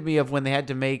reminded me of when they had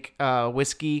to make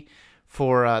whiskey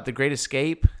for The Great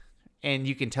Escape, and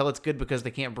you can tell it's good because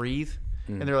they can't breathe.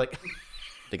 And they're like...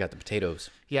 They got the potatoes.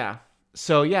 Yeah.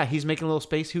 So, yeah, he's making a little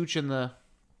space hooch in the...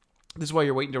 This is why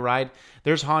you're waiting to ride.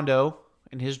 There's Hondo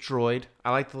and his droid.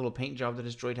 I like the little paint job that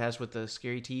his droid has with the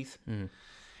scary teeth. Mm.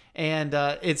 And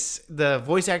it's the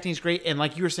voice acting is great. And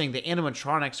like you were saying, the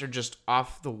animatronics are just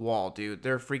off the wall, dude.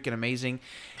 They're freaking amazing.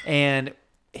 And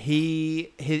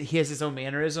he has his own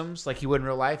mannerisms like he would in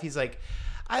real life. He's like,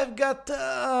 I've got,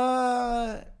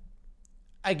 I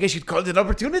guess you'd call it an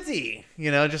opportunity,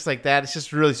 just like that. It's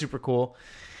just really super cool.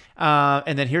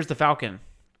 And then here's the Falcon.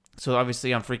 So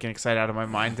obviously I'm freaking excited out of my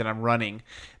mind that I'm running.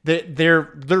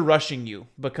 They're rushing you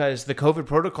because the COVID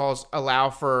protocols allow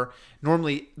for,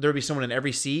 normally there'll be someone in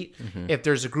every seat. Mm-hmm. If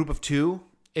there's a group of 2,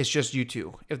 it's just you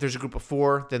 2. If there's a group of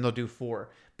 4, then they'll do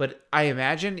 4. But I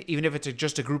imagine even if it's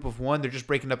just a group of 1, they're just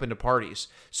breaking up into parties.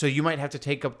 So you might have to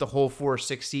take up the whole 4 or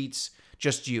 6 seats,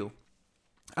 just you.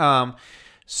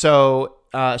 So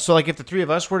like if the 3 of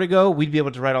us were to go, we'd be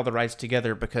able to ride all the rides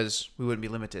together because we wouldn't be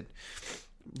limited.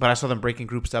 but I saw them breaking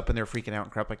groups up and they're freaking out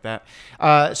and crap like that.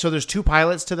 So there's 2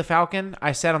 pilots to the Falcon.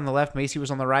 I sat on the left. Macy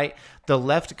was on the right. The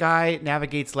left guy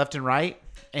navigates left and right,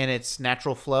 and it's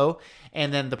natural flow.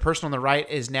 And then the person on the right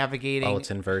is navigating. Oh,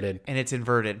 it's inverted. And it's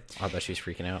inverted. I bet she's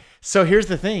freaking out. So here's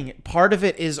the thing. Part of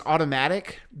it is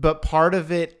automatic, but part of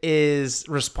it is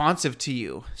responsive to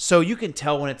you. So you can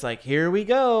tell when it's like, here we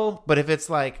go. But if it's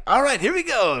like, all right, here we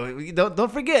go.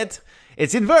 Don't forget.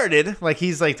 It's inverted. Like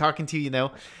he's like talking to you, you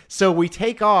know. So we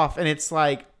take off and it's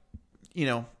like, you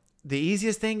know, the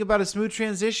easiest thing about a smooth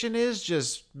transition is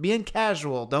just being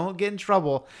casual. Don't get in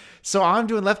trouble. So I'm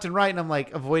doing left and right and I'm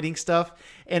like avoiding stuff.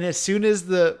 And as soon as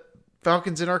the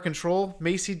Falcon's in our control,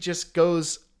 Macy just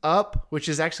goes up, which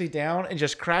is actually down, and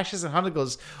just crashes. And Honda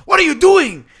goes, "What are you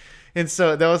doing?" And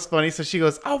so that was funny. So she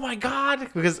goes, "Oh my God."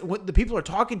 Because when the people are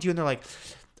talking to you and they're like,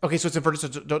 okay, so it's inverted, so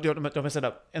don't mess it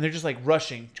up. And they're just like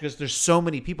rushing because there's so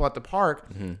many people at the park,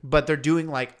 but they're doing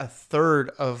like a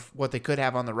third of what they could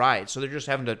have on the ride. So they're just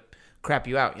having to crap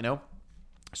you out, you know?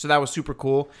 So that was super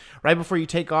cool. Right before you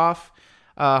take off,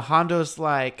 Hondo's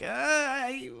like,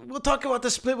 we'll talk about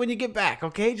the split when you get back,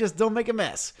 okay? Just don't make a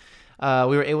mess.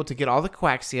 We were able to get all the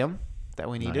coaxium that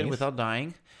we needed without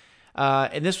dying.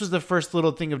 And this was the first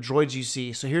little thing of droids you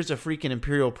see. So here's a freaking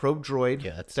Imperial probe droid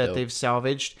that dope. They've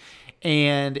salvaged.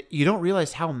 And you don't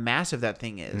realize how massive that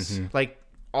thing is. Like,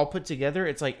 all put together,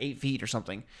 it's like 8 feet or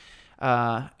something.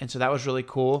 And so that was really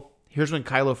cool. Here's when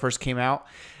Kylo first came out.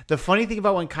 The funny thing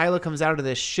about when Kylo comes out of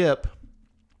this ship,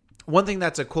 one thing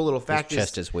that's a cool little fact His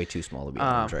chest is way too small to be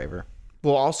a driver.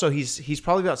 Well, also, he's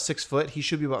probably about 6 foot. He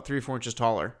should be about 3 or 4 inches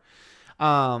taller.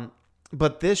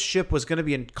 But this ship was going to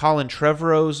be in Colin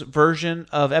Trevorrow's version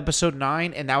of Episode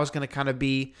 9, and that was going to kind of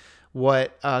be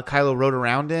what Kylo rode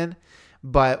around in.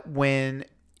 But when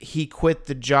he quit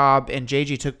the job and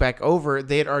JJ took back over,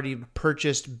 they had already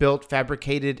purchased, built,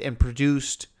 fabricated, and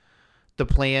produced the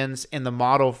plans and the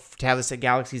model to have this at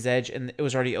Galaxy's Edge, and it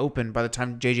was already open by the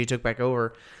time JJ took back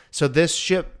over. So this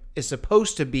ship is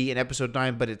supposed to be in Episode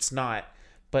 9, but it's not.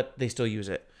 But they still use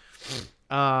it.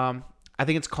 I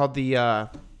think it's called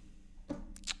the...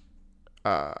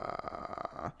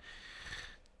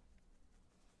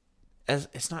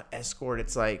 it's not Escort.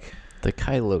 It's like... The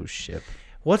Kylo ship.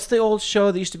 What's the old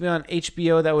show that used to be on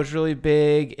HBO that was really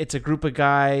big? It's a group of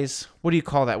guys. What do you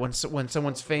call that when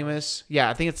someone's famous? Yeah,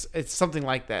 I think it's something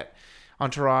like that.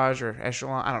 Entourage or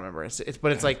Echelon. I don't remember.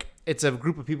 But it's like it's a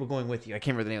group of people going with you. I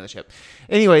can't remember the name of the ship.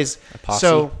 Anyways,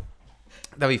 so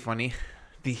that'd be funny.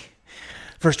 The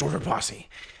First Order Posse.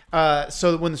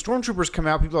 So when the stormtroopers come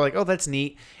out, people are like, "Oh, that's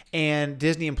neat." And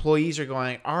Disney employees are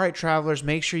going, "All right, travelers,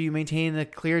 make sure you maintain a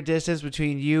clear distance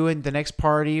between you and the next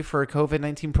party for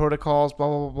COVID-19 protocols, blah,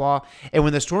 blah, blah, blah." And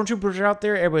when the stormtroopers are out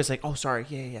there, everybody's like, "Oh, sorry.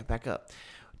 Yeah, back up."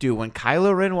 Dude, when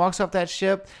Kylo Ren walks off that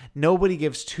ship, nobody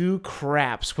gives 2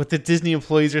 craps what the Disney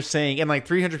employees are saying. And like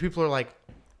 300 people are like,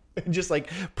 just like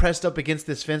pressed up against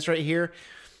this fence right here.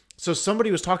 So somebody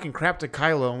was talking crap to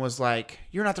Kylo and was like,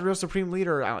 "You're not the real Supreme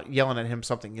Leader," yelling at him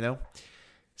something, you know?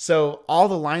 So all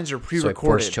the lines are pre-recorded. So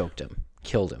force choked him,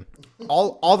 killed him.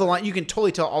 All the lines, you can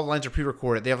totally tell all the lines are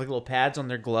pre-recorded. They have like little pads on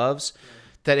their gloves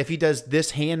that if he does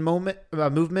this hand movement,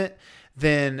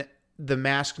 then the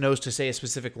mask knows to say a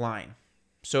specific line.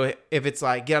 So if it's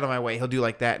like, "Get out of my way," he'll do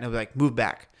like that and he'll be like, "Move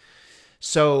back."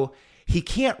 So he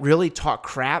can't really talk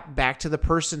crap back to the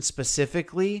person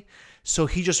specifically. So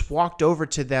he just walked over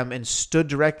to them and stood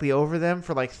directly over them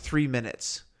for like 3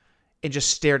 minutes and just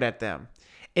stared at them.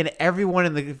 And everyone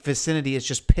in the vicinity is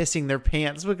just pissing their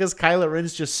pants because Kylo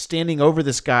Ren's just standing over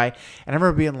this guy. And I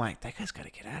remember being like, that guy's got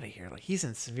to get out of here. Like, he's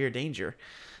in severe danger.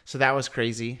 So that was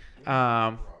crazy.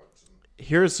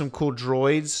 Here's some cool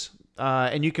droids.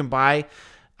 And you can buy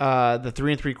the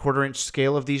 3 3/4 inch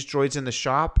scale of these droids in the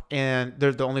shop. And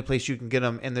they're the only place you can get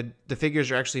them. And the figures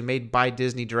are actually made by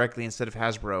Disney directly instead of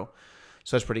Hasbro.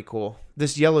 So that's pretty cool.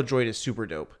 This yellow droid is super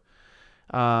dope.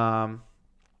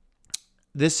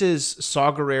 This is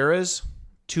Saw Gerrera's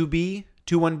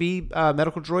 21B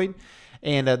medical droid.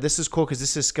 And this is cool because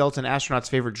this is Skeleton Astronaut's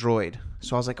favorite droid.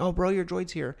 So I was like, "Oh, bro, your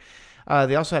droid's here."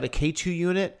 They also had a K2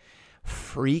 unit.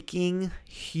 Freaking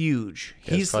huge.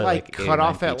 Yeah, he's like cut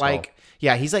off at tall.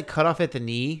 he's like cut off at the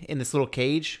knee in this little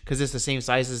cage because it's the same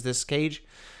size as this cage.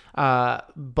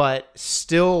 But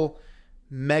still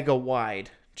mega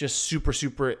wide. Just super,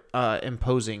 super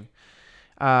imposing.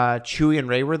 Chewie and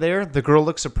Rey were there. The girl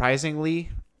looked surprisingly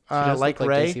like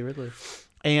Rey. Daisy Ridley.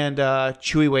 And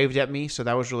Chewie waved at me, so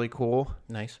that was really cool.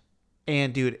 Nice.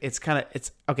 And dude, it's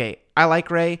okay. I like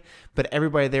Rey, but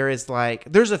everybody there is like,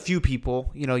 there's a few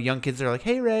people, young kids that are like,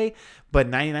 "Hey, Rey," but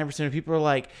 99% of people are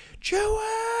like,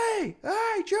 "Chewie,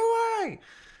 hey, Chewie."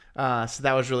 So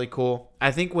that was really cool.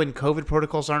 I think when COVID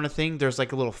protocols aren't a thing, there's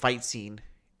like a little fight scene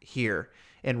here,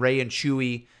 and Rey and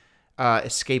Chewie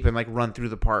escape and like run through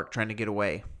the park trying to get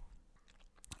away.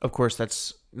 Of course,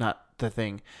 that's not the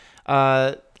thing.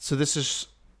 So this is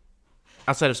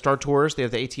outside of Star Tours. They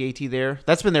have the AT-AT there.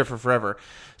 That's been there for forever.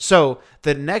 So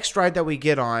the next ride that we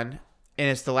get on, and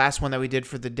it's the last one that we did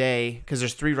for the day, because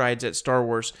there's 3 rides at Star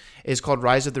Wars, is called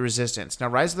Rise of the Resistance. Now,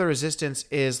 Rise of the Resistance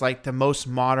is like the most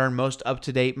modern, most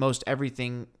up-to-date, most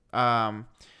everything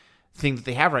thing that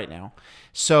they have right now.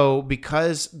 So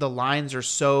because the lines are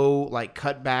so like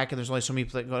cut back and there's only so many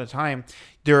people that go at a time,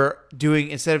 they're doing,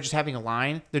 instead of just having a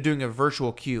line, they're doing a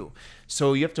virtual queue.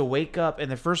 So you have to wake up, and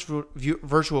the first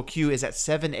virtual queue is at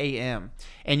 7 a.m.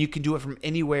 and you can do it from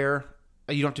anywhere.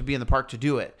 You don't have to be in the park to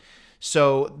do it.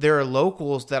 So there are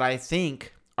locals that I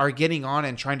think are getting on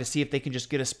and trying to see if they can just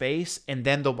get a space, and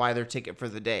then they'll buy their ticket for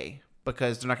the day,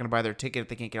 because they're not going to buy their ticket if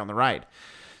they can't get on the ride.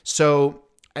 So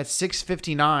at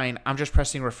 6:59, I'm just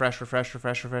pressing refresh,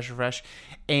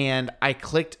 and I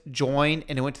clicked join,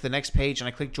 and it went to the next page, and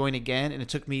I clicked join again, and it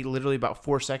took me literally about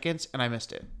 4 seconds, and I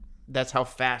missed it. That's how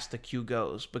fast the queue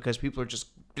goes, because people are just,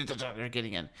 they're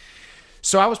getting in.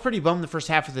 So I was pretty bummed the first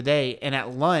half of the day, and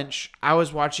at lunch, I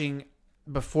was watching,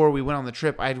 before we went on the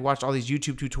trip, I had watched all these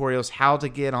YouTube tutorials how to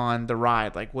get on the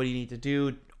ride, like what do you need to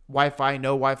do, Wi-Fi,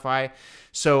 no Wi-Fi.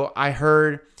 So I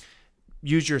heard,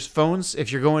 use your phones.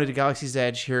 If you're going to Galaxy's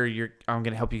Edge, I'm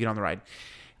going to help you get on the ride.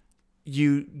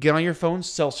 You get on your phone's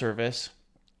cell service,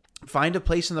 find a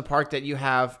place in the park that you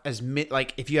have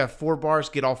like if you have 4 bars,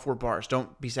 get all 4 bars.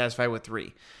 Don't be satisfied with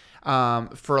 3.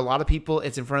 For a lot of people,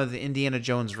 it's in front of the Indiana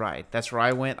Jones ride. That's where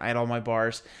I went. I had all my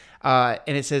bars. And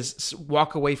it says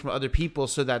walk away from other people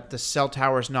so that the cell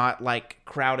tower is not like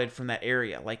crowded from that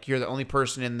area. Like you're the only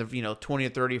person in the 20 or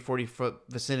 30 or 40 foot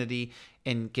vicinity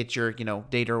and get your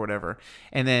data or whatever.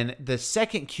 And then the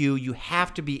second queue, you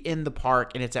have to be in the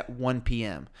park, and it's at 1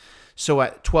 p.m. So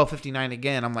at 12:59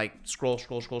 again, I'm like scroll,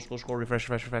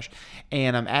 refresh,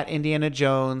 and I'm at Indiana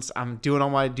Jones. I'm doing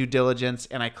all my due diligence,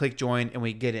 and I click join, and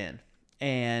we get in,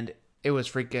 and it was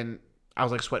freaking. I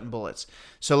was like sweating bullets.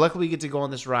 So luckily we get to go on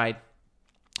this ride.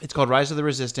 It's called Rise of the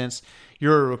Resistance.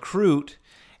 You're a recruit,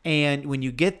 and when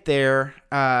you get there,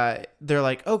 they're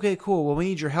like, okay, cool. Well, we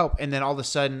need your help. And then all of a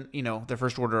sudden, their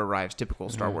first order arrives, typical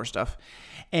Star Wars stuff.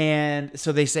 And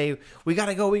so they say, we got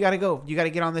to go. You got to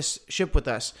get on this ship with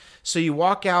us. So you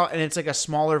walk out, and it's like a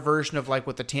smaller version of like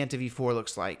what the Tantive V4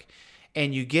 looks like.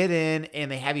 And you get in, and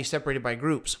they have you separated by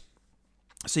groups.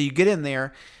 So you get in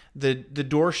there. The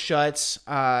door shuts.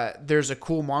 There's a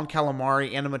cool Mon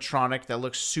Calamari animatronic that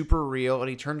looks super real, and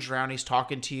he turns around, he's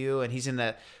talking to you, and he's in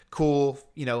that cool,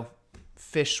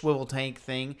 fish swivel tank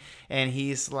thing, and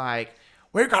he's like,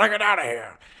 "We gotta get out of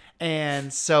here."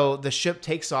 And so the ship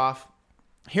takes off.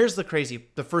 Here's the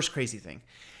first crazy thing,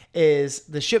 is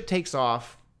the ship takes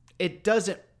off. It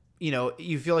doesn't,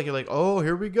 you feel like you're like, oh,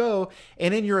 here we go,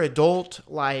 and in your adult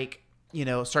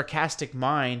sarcastic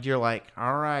mind, you're like,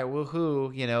 all right,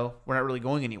 woohoo, we're not really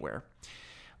going anywhere.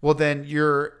 Well, then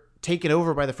you're taken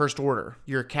over by the First Order.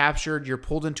 You're captured, you're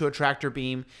pulled into a tractor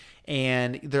beam,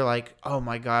 and they're like, oh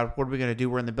my God, what are we going to do?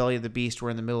 We're in the belly of the beast.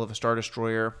 We're in the middle of a Star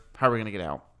Destroyer. How are we going to get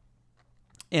out?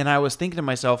 And I was thinking to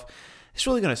myself, it's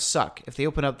really going to suck if they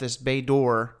open up this bay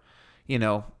door,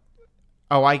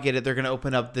 oh, I get it. They're going to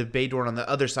open up the bay door on the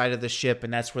other side of the ship,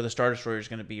 and that's where the Star Destroyer is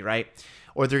going to be, right?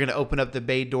 Or they're going to open up the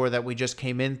bay door that we just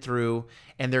came in through,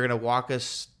 and they're going to walk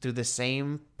us through the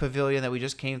same pavilion that we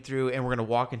just came through, and we're going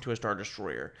to walk into a Star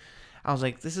Destroyer. I was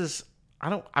like,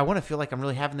 I want to feel like I'm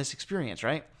really having this experience,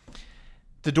 right?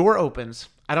 The door opens.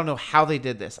 I don't know how they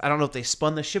did this. I don't know if they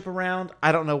spun the ship around.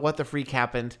 I don't know what the freak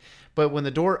happened. But when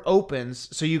the door opens,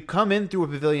 so you come in through a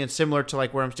pavilion similar to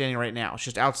like where I'm standing right now. It's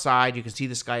just outside. You can see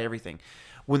the sky, everything.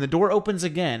 When the door opens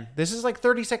again, this is like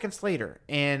 30 seconds later,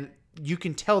 and you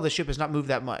can tell the ship has not moved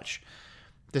that much.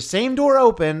 The same door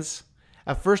opens,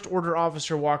 a First Order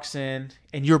officer walks in,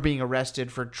 and you're being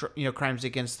arrested for crimes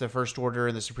against the First Order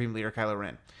and the Supreme Leader Kylo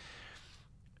Ren.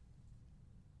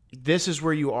 This is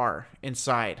where you are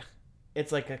inside.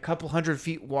 It's like a couple 100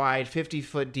 feet wide, 50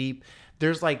 foot deep.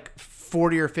 There's like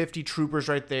 40 or 50 troopers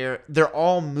right there. They're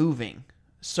all moving.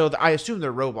 So I assume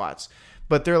they're robots,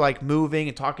 but they're like moving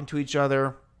and talking to each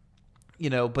other,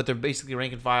 but they're basically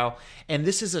rank and file. And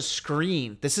this is a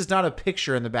screen. This is not a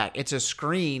picture in the back. It's a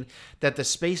screen that the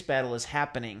space battle is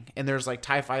happening. And there's like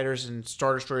TIE fighters and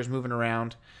Star Destroyers moving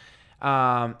around.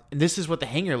 And this is what the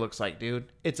hangar looks like,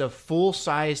 dude. It's a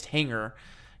full-sized hangar.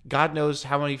 God knows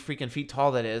how many freaking feet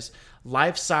tall that is.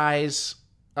 Life-size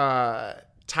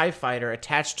TIE fighter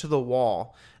attached to the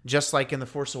wall. just like in The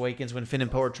Force Awakens when Finn and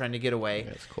Poe are trying to get away.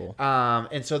 That's cool.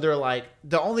 And so they're like,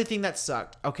 the only thing that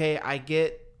sucked, okay, I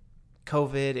get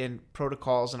COVID and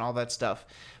protocols and all that stuff,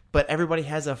 but everybody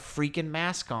has a freaking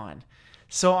mask on.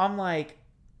 So I'm like,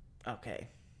 okay,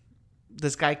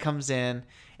 this guy comes in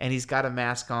and he's got a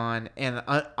mask on, and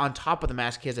on top of the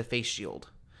mask he has a face shield,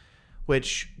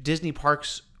 which Disney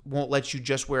parks won't let you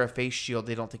just wear a face shield.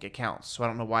 They don't think it counts. So I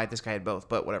don't know why this guy had both,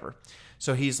 but whatever.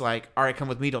 So he's like, all right, come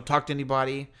with me. Don't talk to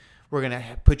anybody. We're going to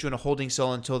put you in a holding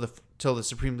cell until the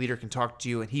Supreme Leader can talk to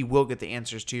you, and he will get the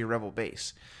answers to your rebel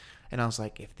base. And I was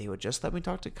like, if they would just let me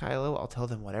talk to Kylo, I'll tell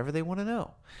them whatever they want to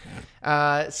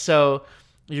know. So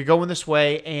you're going this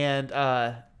way,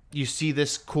 and you see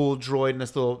this cool droid and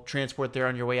this little transport there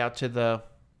on your way out to the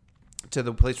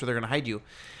place where they're going to hide you.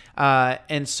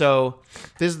 And so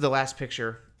this is the last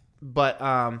picture,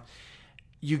 but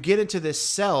you get into this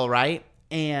cell, right?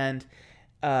 And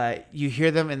you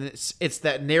hear them, and it's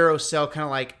that narrow cell, kind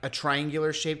of like a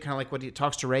triangular shape, kind of like what he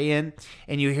talks to Rey in.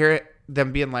 And you hear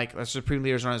them being like, the Supreme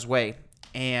Leader's on his way,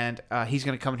 and he's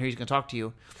going to come in here, he's going to talk to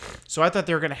you. So I thought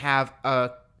they were going to have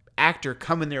a actor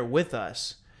come in there with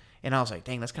us. And I was like,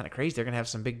 dang, that's kind of crazy. They're going to have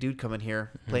some big dude come in here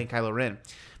playing Kylo Ren.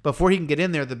 Before he can get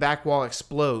in there, the back wall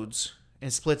explodes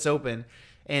and splits open,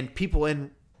 and people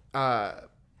in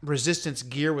resistance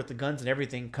gear with the guns and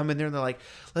everything come in there, and they're like,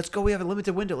 let's go, we have a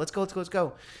limited window, let's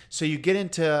go. So you get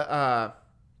into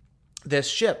this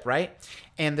ship, right?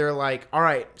 And they're like, all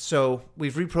right, so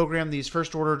we've reprogrammed these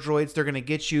First Order droids. They're going to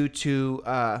get you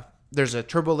to there's a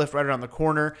turbo lift right around the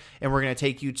corner, and we're going to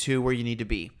take you to where you need to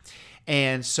be.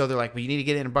 And so they're like, well, you need to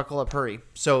get in and buckle up, hurry.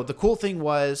 So the cool thing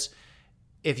was,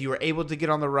 if you were able to get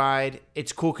on the ride,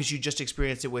 it's cool because you just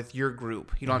experienced it with your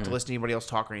group. You don't have to listen to anybody else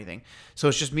talk or anything. So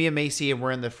it's just me and Macy, and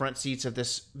we're in the front seats of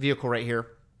this vehicle right here.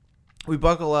 We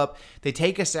buckle up. They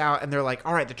take us out, and they're like,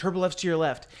 all right, the turbo lift's to your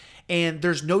left. And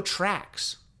there's no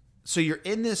tracks. So you're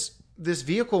in this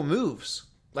vehicle moves.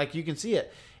 Like, you can see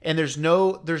it. And there's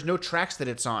no tracks that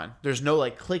it's on. There's no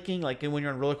like clicking, like when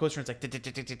you're on a roller coaster, it's like tick, tick,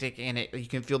 tick, tick, tick, and you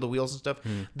can feel the wheels and stuff.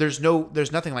 There's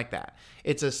nothing like that.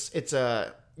 It's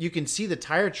a you can see the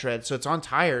tire tread, so it's on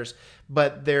tires,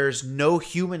 but there's no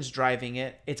humans driving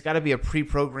it. It's got to be a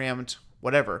pre-programmed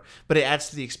whatever, but it adds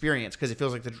to the experience because it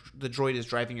feels like the droid is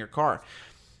driving your car.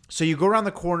 So you go around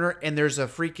the corner, and there's a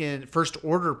freaking First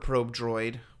Order probe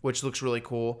droid, which looks really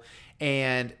cool.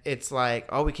 And it's like,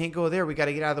 oh, we can't go there. We got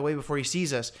to get out of the way before he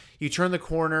sees us. You turn the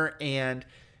corner, and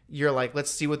you're like,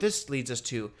 let's see what this leads us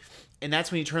to. And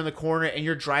that's when you turn the corner, and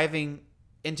you're driving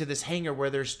into this hangar where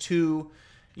there's two,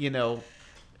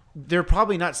 they're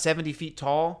probably not 70 feet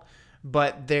tall,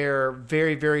 but they're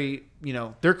very, very,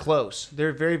 they're close.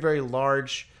 They're very, very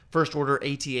large First Order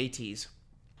AT-ATs.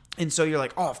 And so you're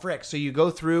like, oh, frick. So you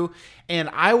go through, and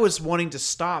I was wanting to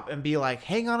stop and be like,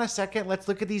 hang on a second, let's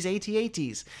look at these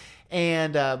AT-ATs.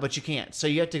 And but you can't. So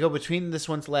you have to go between this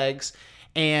one's legs.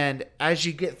 And as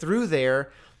you get through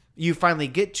there, you finally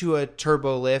get to a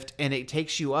turbo lift, and it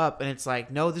takes you up. And it's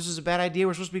like, no, this is a bad idea.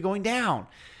 We're supposed to be going down.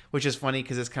 Which is funny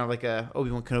because it's kind of like a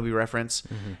Obi-Wan Kenobi reference.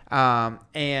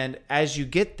 And as you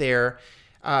get there,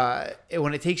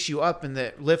 when it takes you up and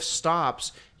the lift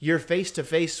stops, you're face to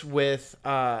face with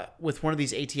one of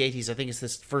these AT-ATs. I think it's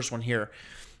this first one here.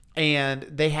 And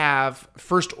they have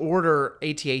First Order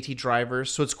AT-AT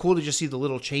drivers, so it's cool to just see the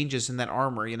little changes in that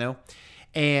armor,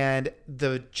 And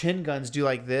the chin guns do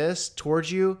like this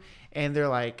towards you, and they're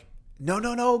like, no,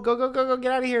 go,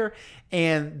 get out of here.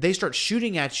 And they start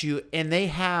shooting at you, and they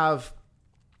have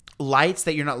lights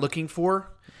that you're not looking for.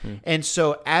 And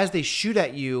so as they shoot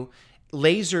at you,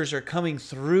 lasers are coming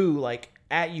through, like,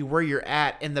 at you where you're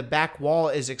at, and the back wall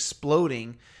is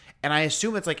exploding. And I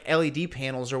assume it's like LED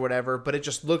panels or whatever, but it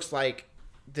just looks like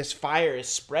this fire is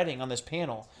spreading on this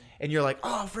panel. And you're like,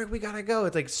 oh, frick, we gotta go.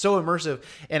 It's like so immersive.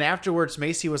 And afterwards,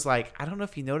 Macy was like, I don't know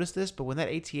if you noticed this, but when that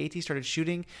AT-AT started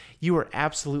shooting, you were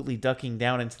absolutely ducking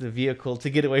down into the vehicle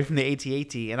to get away from the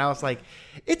AT-AT. And I was like,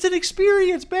 it's an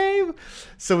experience, babe.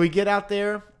 So we get out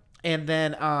there, and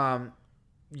then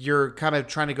you're kind of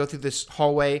trying to go through this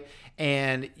hallway,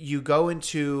 and you go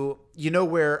into,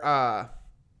 where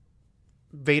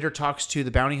Vader talks to the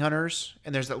bounty hunters,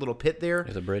 and there's that little pit there.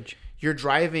 There's a bridge. You're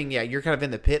driving, you're kind of in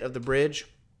the pit of the bridge,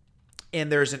 and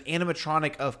there's an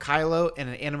animatronic of Kylo and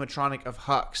an animatronic of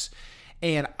Hux.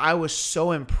 And I was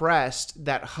so impressed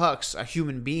that Hux, a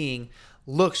human being,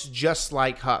 looks just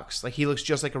like Hux. Like, he looks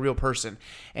just like a real person.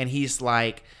 And he's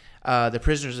like, the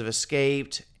prisoners have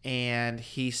escaped, and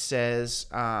he says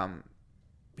the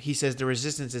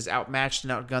resistance is outmatched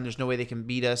and outgunned. There's no way they can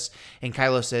beat us. And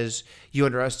Kylo says, you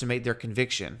underestimate their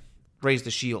conviction. Raise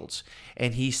the shields.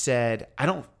 And he said,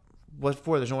 what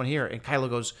for? There's no one here. And Kylo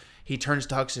goes, he turns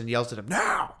to Hux and yells at him,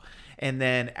 "Now!" And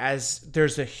then as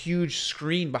there's a huge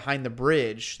screen behind the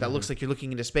bridge that looks like you're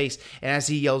looking into space, and as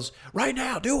he yells, "Right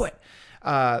now, do it!"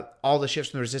 All the ships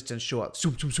from the Resistance show up.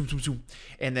 Zoom, zoom, zoom, zoom, zoom.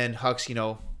 And then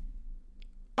Hux,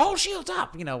 all shields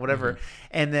up, whatever.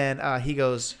 And then he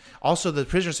goes, also the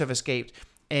prisoners have escaped.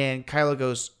 And Kylo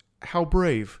goes, "How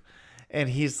brave." And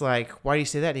he's like, "Why do you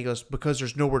say that?" And he goes, "Because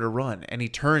there's nowhere to run." And he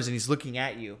turns and he's looking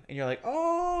at you. And you're like,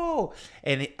 "Oh."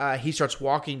 And he starts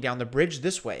walking down the bridge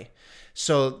this way.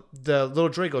 So the little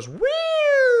droid goes,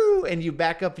 "Woo!" And you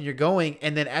back up and you're going.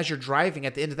 And then as you're driving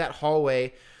at the end of that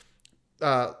hallway,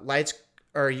 lights,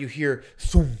 or you hear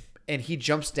thump, and he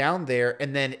jumps down there.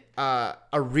 And then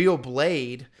a real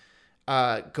blade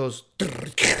goes,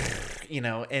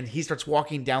 and he starts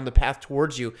walking down the path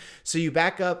towards you. So you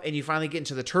back up and you finally get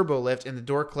into the turbo lift and the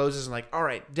door closes and like, all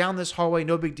right, down this hallway,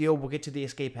 no big deal. We'll get to the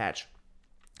escape hatch.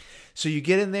 So you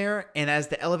get in there, and as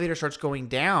the elevator starts going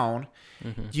down,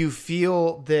 you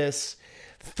feel this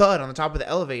thud on the top of the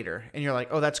elevator, and you're like,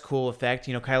 oh, that's a cool effect.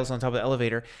 Kylo's on top of the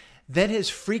elevator. Then his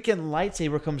freaking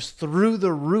lightsaber comes through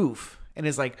the roof and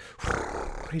is like,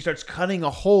 he starts cutting a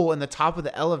hole in the top of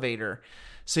the elevator.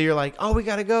 So you're like, oh, we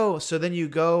got to go. So then you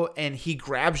go, and he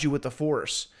grabs you with the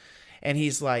Force. And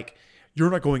he's like, you're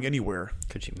not going anywhere.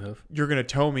 Could you move? You're going to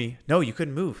tell me. No, you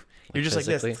couldn't move. You're just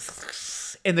physically? like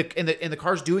this. And the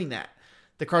car's doing that.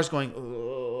 The car's going,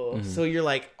 So you're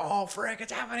like, oh, frick,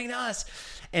 it's happening to us.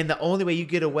 And the only way you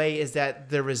get away is that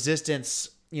the Resistance,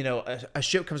 a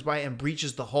ship comes by and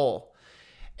breaches the hull.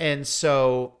 And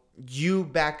so you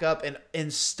back up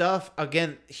and stuff,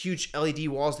 again, huge LED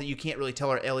walls that you can't really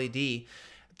tell are LED.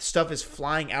 Stuff is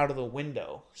flying out of the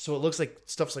window. So it looks like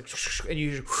stuff's like,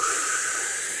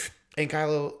 and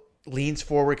Kylo leans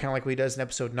forward kind of like what he does in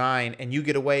episode 9, and you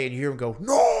get away and you hear him go,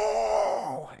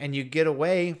 "No!" And you get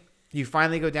away. You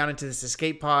finally go down into this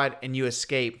escape pod and you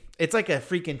escape. It's like a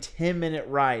freaking 10-minute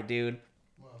ride, dude.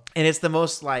 Wow. And it's the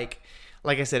most like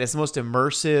I said, it's the most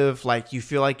immersive, like you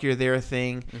feel like you're there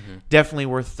thing. Definitely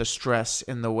worth the stress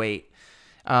and the wait.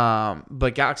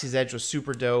 But Galaxy's Edge was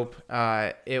super dope.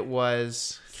 It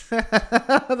was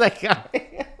that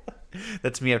guy.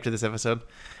 That's me after this episode.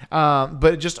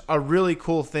 But just a really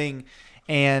cool thing.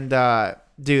 And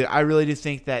dude, I really do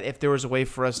think that if there was a way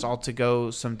for us all to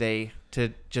go someday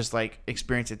to just like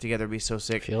experience it together, it'd be so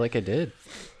sick. I feel like I did.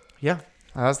 Yeah,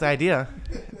 that was the idea.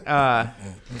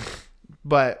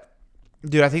 But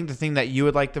dude, I think the thing that you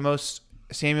would like the most,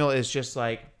 Samuel, is just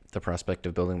like the prospect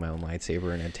of building my own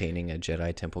lightsaber and attaining a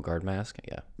Jedi Temple Guard mask.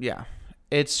 Yeah,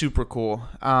 it's super cool.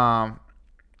 And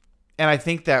I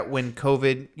think that when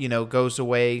COVID, goes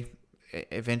away,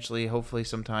 eventually, hopefully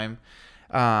sometime,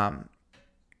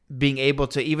 being able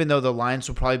to, even though the lines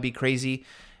will probably be crazy,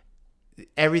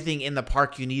 everything in the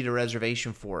park you need a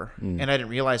reservation for. And I didn't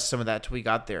realize some of that till we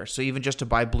got there. So even just to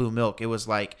buy blue milk, it was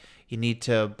like, you need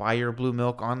to buy your blue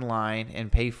milk online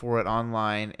and pay for it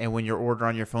online. And when your order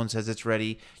on your phone says it's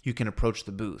ready, you can approach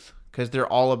the booth because they're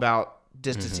all about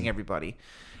distancing everybody.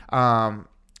 But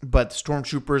the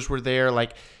stormtroopers were there.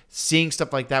 Like seeing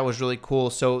stuff like that was really cool.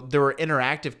 So there were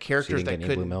interactive characters that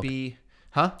couldn't be.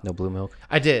 Huh? No blue milk?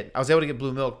 I did. I was able to get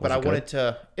blue milk, but I wanted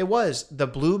good? It was. The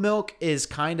blue milk is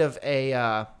kind of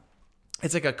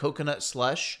it's like a coconut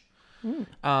slush.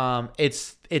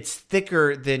 It's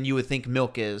thicker than you would think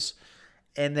milk is.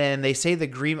 And then they say the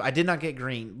green, I did not get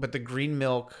green, but the green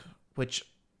milk, which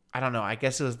I don't know, I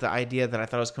guess it was the idea that I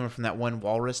thought it was coming from that one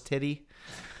walrus titty.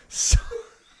 So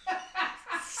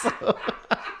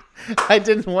I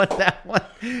didn't want that one.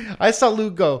 I saw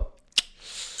Luke go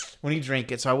when he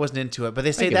drank it, so I wasn't into it. But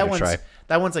they say that one's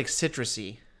like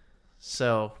citrusy.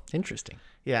 So interesting.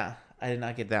 Yeah, I did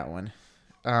not get that one.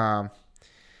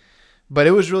 But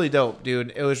it was really dope,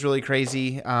 dude. It was really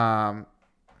crazy.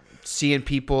 Seeing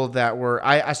people that were,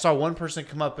 I saw one person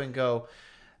come up and go,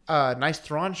 nice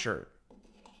Thrawn shirt.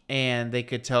 And they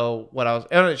could tell what I was,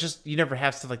 it's just, you never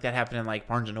have stuff like that happen in like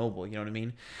Barnes and Noble, you know what I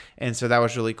mean? And so that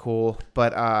was really cool.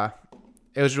 But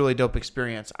it was a really dope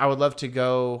experience. I would love to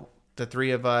go, the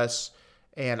three of us,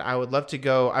 and I would love to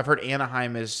go. I've heard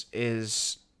Anaheim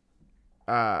is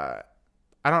I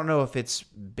don't know if it's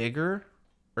bigger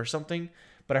or something,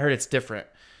 but I heard it's different.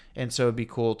 And so it'd be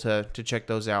cool to check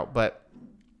those out. But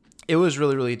it was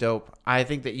really, really dope. I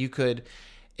think that you could,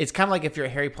 it's kind of like if you're a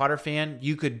Harry Potter fan,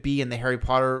 you could be in the Harry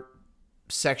Potter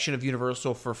section of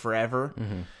Universal for forever.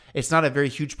 It's not a very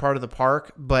huge part of the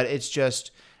park, but it's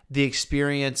just the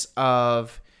experience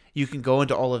of, you can go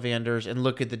into Ollivanders and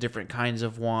look at the different kinds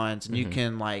of wands, and you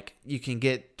can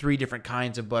get 3 different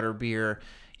kinds of butter beer.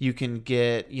 You can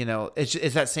get,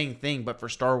 it's that same thing, but for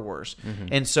Star Wars.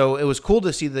 And so it was cool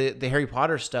to see the Harry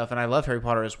Potter stuff, and I love Harry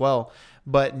Potter as well.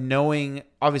 But knowing,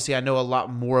 obviously, I know a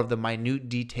lot more of the minute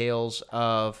details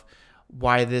of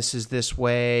why this is this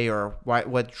way, or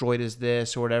what droid is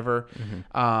this, or whatever.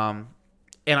 And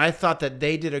I thought that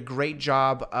they did a great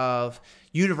job of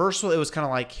Universal. It was kind of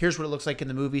like, here's what it looks like in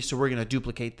the movie, so we're going to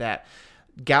duplicate that.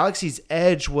 Galaxy's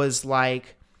Edge was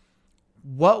like,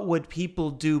 what would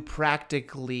people do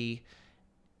practically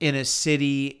in a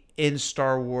city in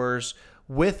Star Wars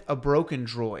with a broken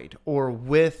droid, or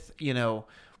with,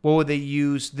 what would they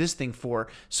use this thing for?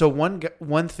 So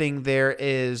one thing there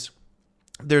is,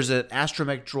 there's an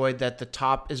astromech droid that the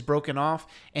top is broken off,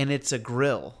 and it's a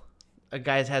grill. A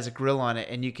guy has a grill on it,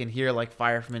 and you can hear like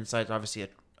fire from inside. It's obviously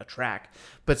a track,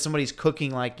 but somebody's cooking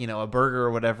like, a burger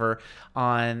or whatever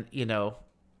on,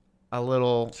 a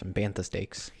little, some bantha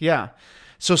steaks. Yeah.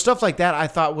 So stuff like that, I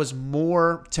thought was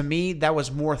more, to me, that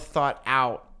was more thought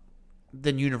out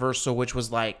than Universal, which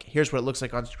was like, here's what it looks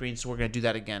like on screen, so we're going to do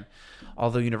that again.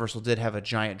 Although Universal did have a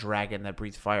giant dragon that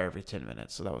breathed fire every 10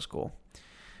 minutes, so that was cool.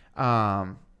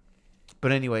 But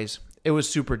anyways, it was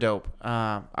super dope.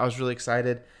 I was really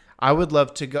excited. I would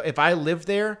love to go. If I lived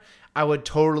there, I would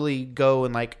totally go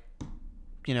in like,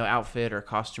 outfit or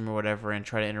costume or whatever, and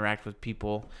try to interact with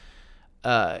people.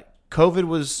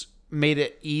 COVID made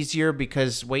it easier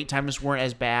because wait times weren't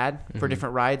as bad for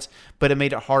different rides, but it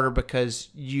made it harder because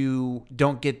you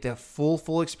don't get the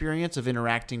full experience of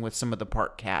interacting with some of the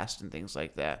park cast and things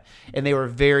like that. And they were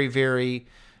very, very,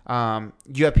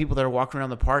 you have people that are walking around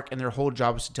the park, and their whole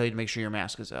job is to tell you to make sure your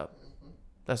mask is up.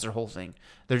 That's their whole thing.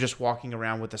 They're just walking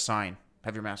around with a sign,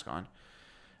 have your mask on.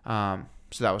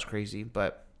 So that was crazy,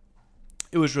 but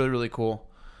it was really, really cool.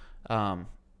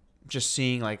 Just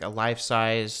seeing like a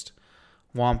life-sized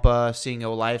Wampa, seeing a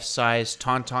life-size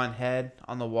Tauntaun head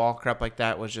on the wall, crap like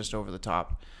that was just over the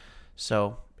top.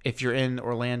 So if you're in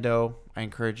Orlando, I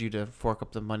encourage you to fork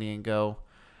up the money and go.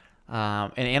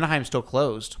 And Anaheim's still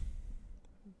closed.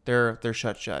 They're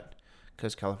shut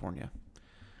because California.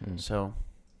 So,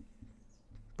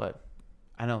 but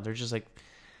I know there's just like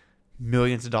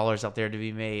millions of dollars out there to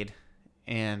be made,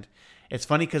 and it's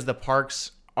funny because the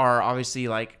parks are obviously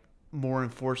like more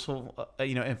enforceful,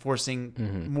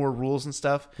 enforcing more rules and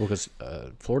stuff. Well, because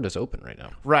Florida's open right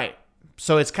now. Right.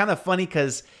 So it's kind of funny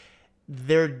because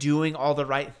they're doing all the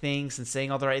right things and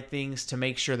saying all the right things to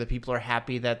make sure that people are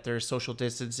happy that there's social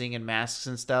distancing and masks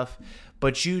and stuff.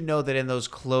 But you know that in those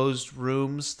closed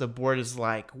rooms, the board is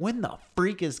like, when the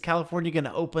freak is California going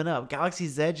to open up?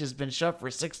 Galaxy's Edge has been shut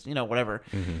for 6, whatever.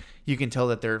 You can tell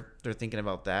that they're thinking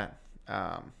about that.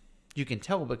 You can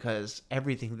tell because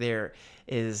everything there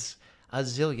is $1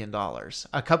 zillion.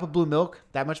 A cup of blue milk,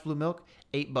 that much blue milk,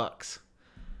 $8. Jeez.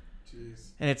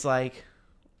 And it's like,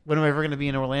 when am I ever going to be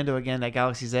in Orlando again at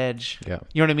Galaxy's Edge? Yeah.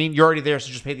 You know what I mean? You're already there,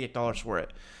 so just pay the $8 for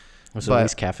it. Was it at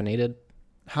least caffeinated?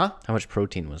 Huh? How much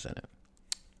protein was in it?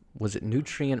 Was it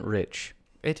nutrient rich?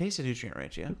 It tasted nutrient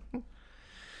rich, yeah.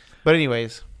 But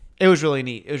anyways, it was really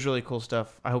neat. It was really cool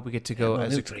stuff. I hope we get to go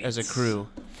as a crew.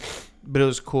 But it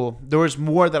was cool. There was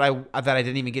more that I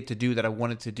didn't even get to do that I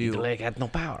wanted to do. The leg had no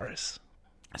powers.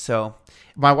 So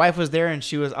my wife was there, and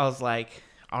I was like,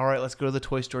 all right, let's go to the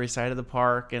Toy Story side of the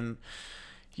park. And,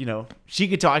 she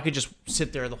could tell I could just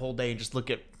sit there the whole day and just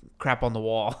look at crap on the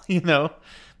wall,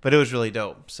 But it was really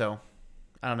dope. So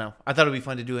I don't know. I thought it would be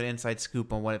fun to do an inside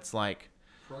scoop on what it's like.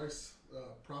 Props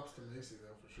to Macy,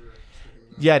 though, for sure.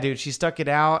 Yeah, dude. She stuck it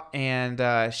out, and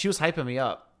she was hyping me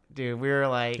up. Dude, we were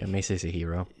like... Yeah, Macy's a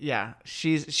hero. Yeah,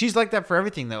 she's like that for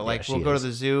everything, though. Like, we'll go to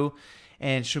the zoo,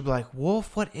 and she'll be like,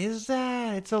 Wolf, what is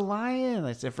that? It's a lion.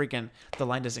 It's a freaking... The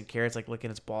lion doesn't care. It's like licking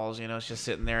its balls, It's just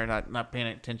sitting there not paying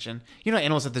attention. You know how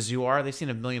animals at the zoo are? They've seen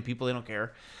 1 million people. They don't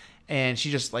care. And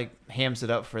she just, like, hams it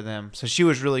up for them. So she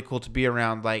was really cool to be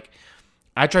around. Like,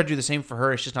 I tried to do the same for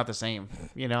her. It's just not the same. I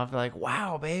feel like,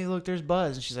 wow, babe, look, there's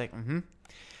Buzz. And she's like,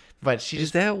 But she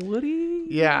Is that Woody?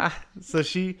 Yeah. So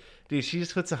she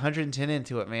just puts 110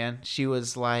 into it, man. She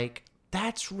was like,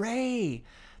 that's Ray.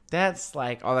 That's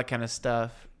like all that kind of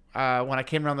stuff. When I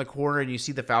came around the corner and you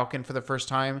see the Falcon for the first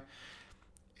time,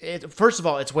 first of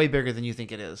all, it's way bigger than you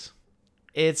think it is.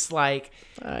 It's like...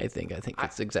 I think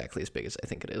it's exactly as big as I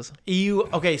think it is.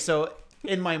 Okay, so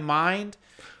in my mind,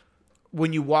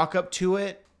 when you walk up to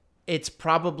it, it's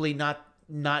probably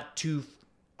not too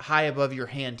high above your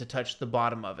hand to touch the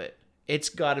bottom of it. It's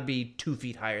got to be 2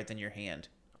 feet higher than your hand.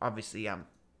 Obviously, I'm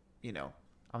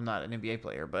not an NBA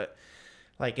player, but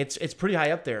like it's pretty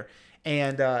high up there.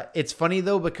 And it's funny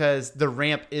though because the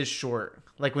ramp is short.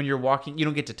 Like when you're walking, you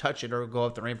don't get to touch it or go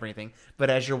up the ramp or anything. But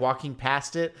as you're walking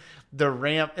past it, the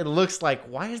ramp, it looks like,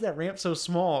 why is that ramp so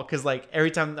small? Because like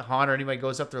every time the Han or anybody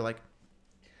goes up, they're like,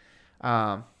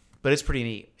 but it's pretty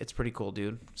neat. It's pretty cool,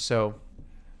 dude. So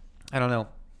I don't know.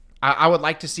 I would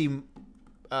like to see.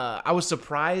 I was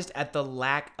surprised at the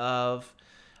lack of.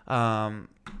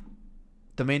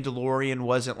 The Mandalorian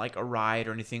wasn't like a ride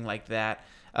or anything like that.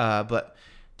 But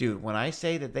dude, when I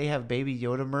say that they have Baby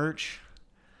Yoda merch,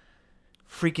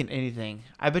 freaking anything.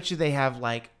 I bet you they have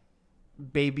like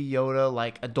Baby Yoda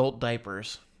like adult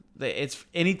diapers. It's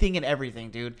anything and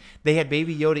everything, dude. They had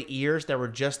Baby Yoda ears that were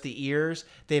just the ears.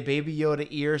 They had Baby Yoda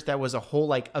ears that was a whole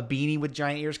like a beanie with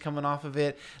giant ears coming off of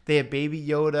it. They had Baby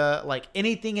Yoda like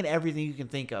anything and everything you can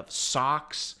think of.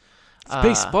 Socks.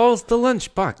 Spaceballs the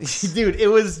lunchbox. Dude, it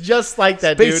was just like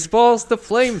that, dude. Spaceballs the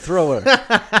flamethrower.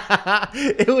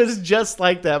 It was just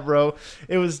like that, bro.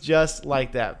 It was just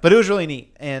like that. But it was really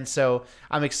neat. And so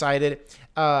I'm excited.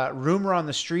 Rumor on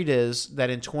the street is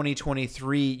that in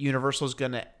 2023, Universal is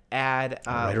going to add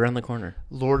Right around the corner.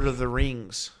 Lord of the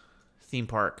Rings theme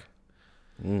park.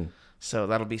 So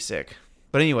that'll be sick.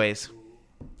 But anyways,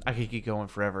 I could keep going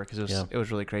forever because it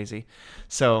was really crazy.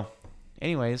 So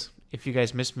anyways, if you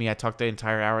guys missed me, I talked the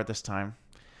entire hour this time.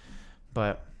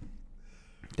 But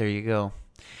there you go.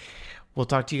 We'll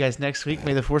talk to you guys next week.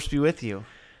 May the Force be with you.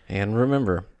 And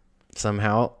remember,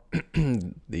 somehow,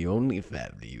 the only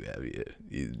family you have here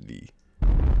is me.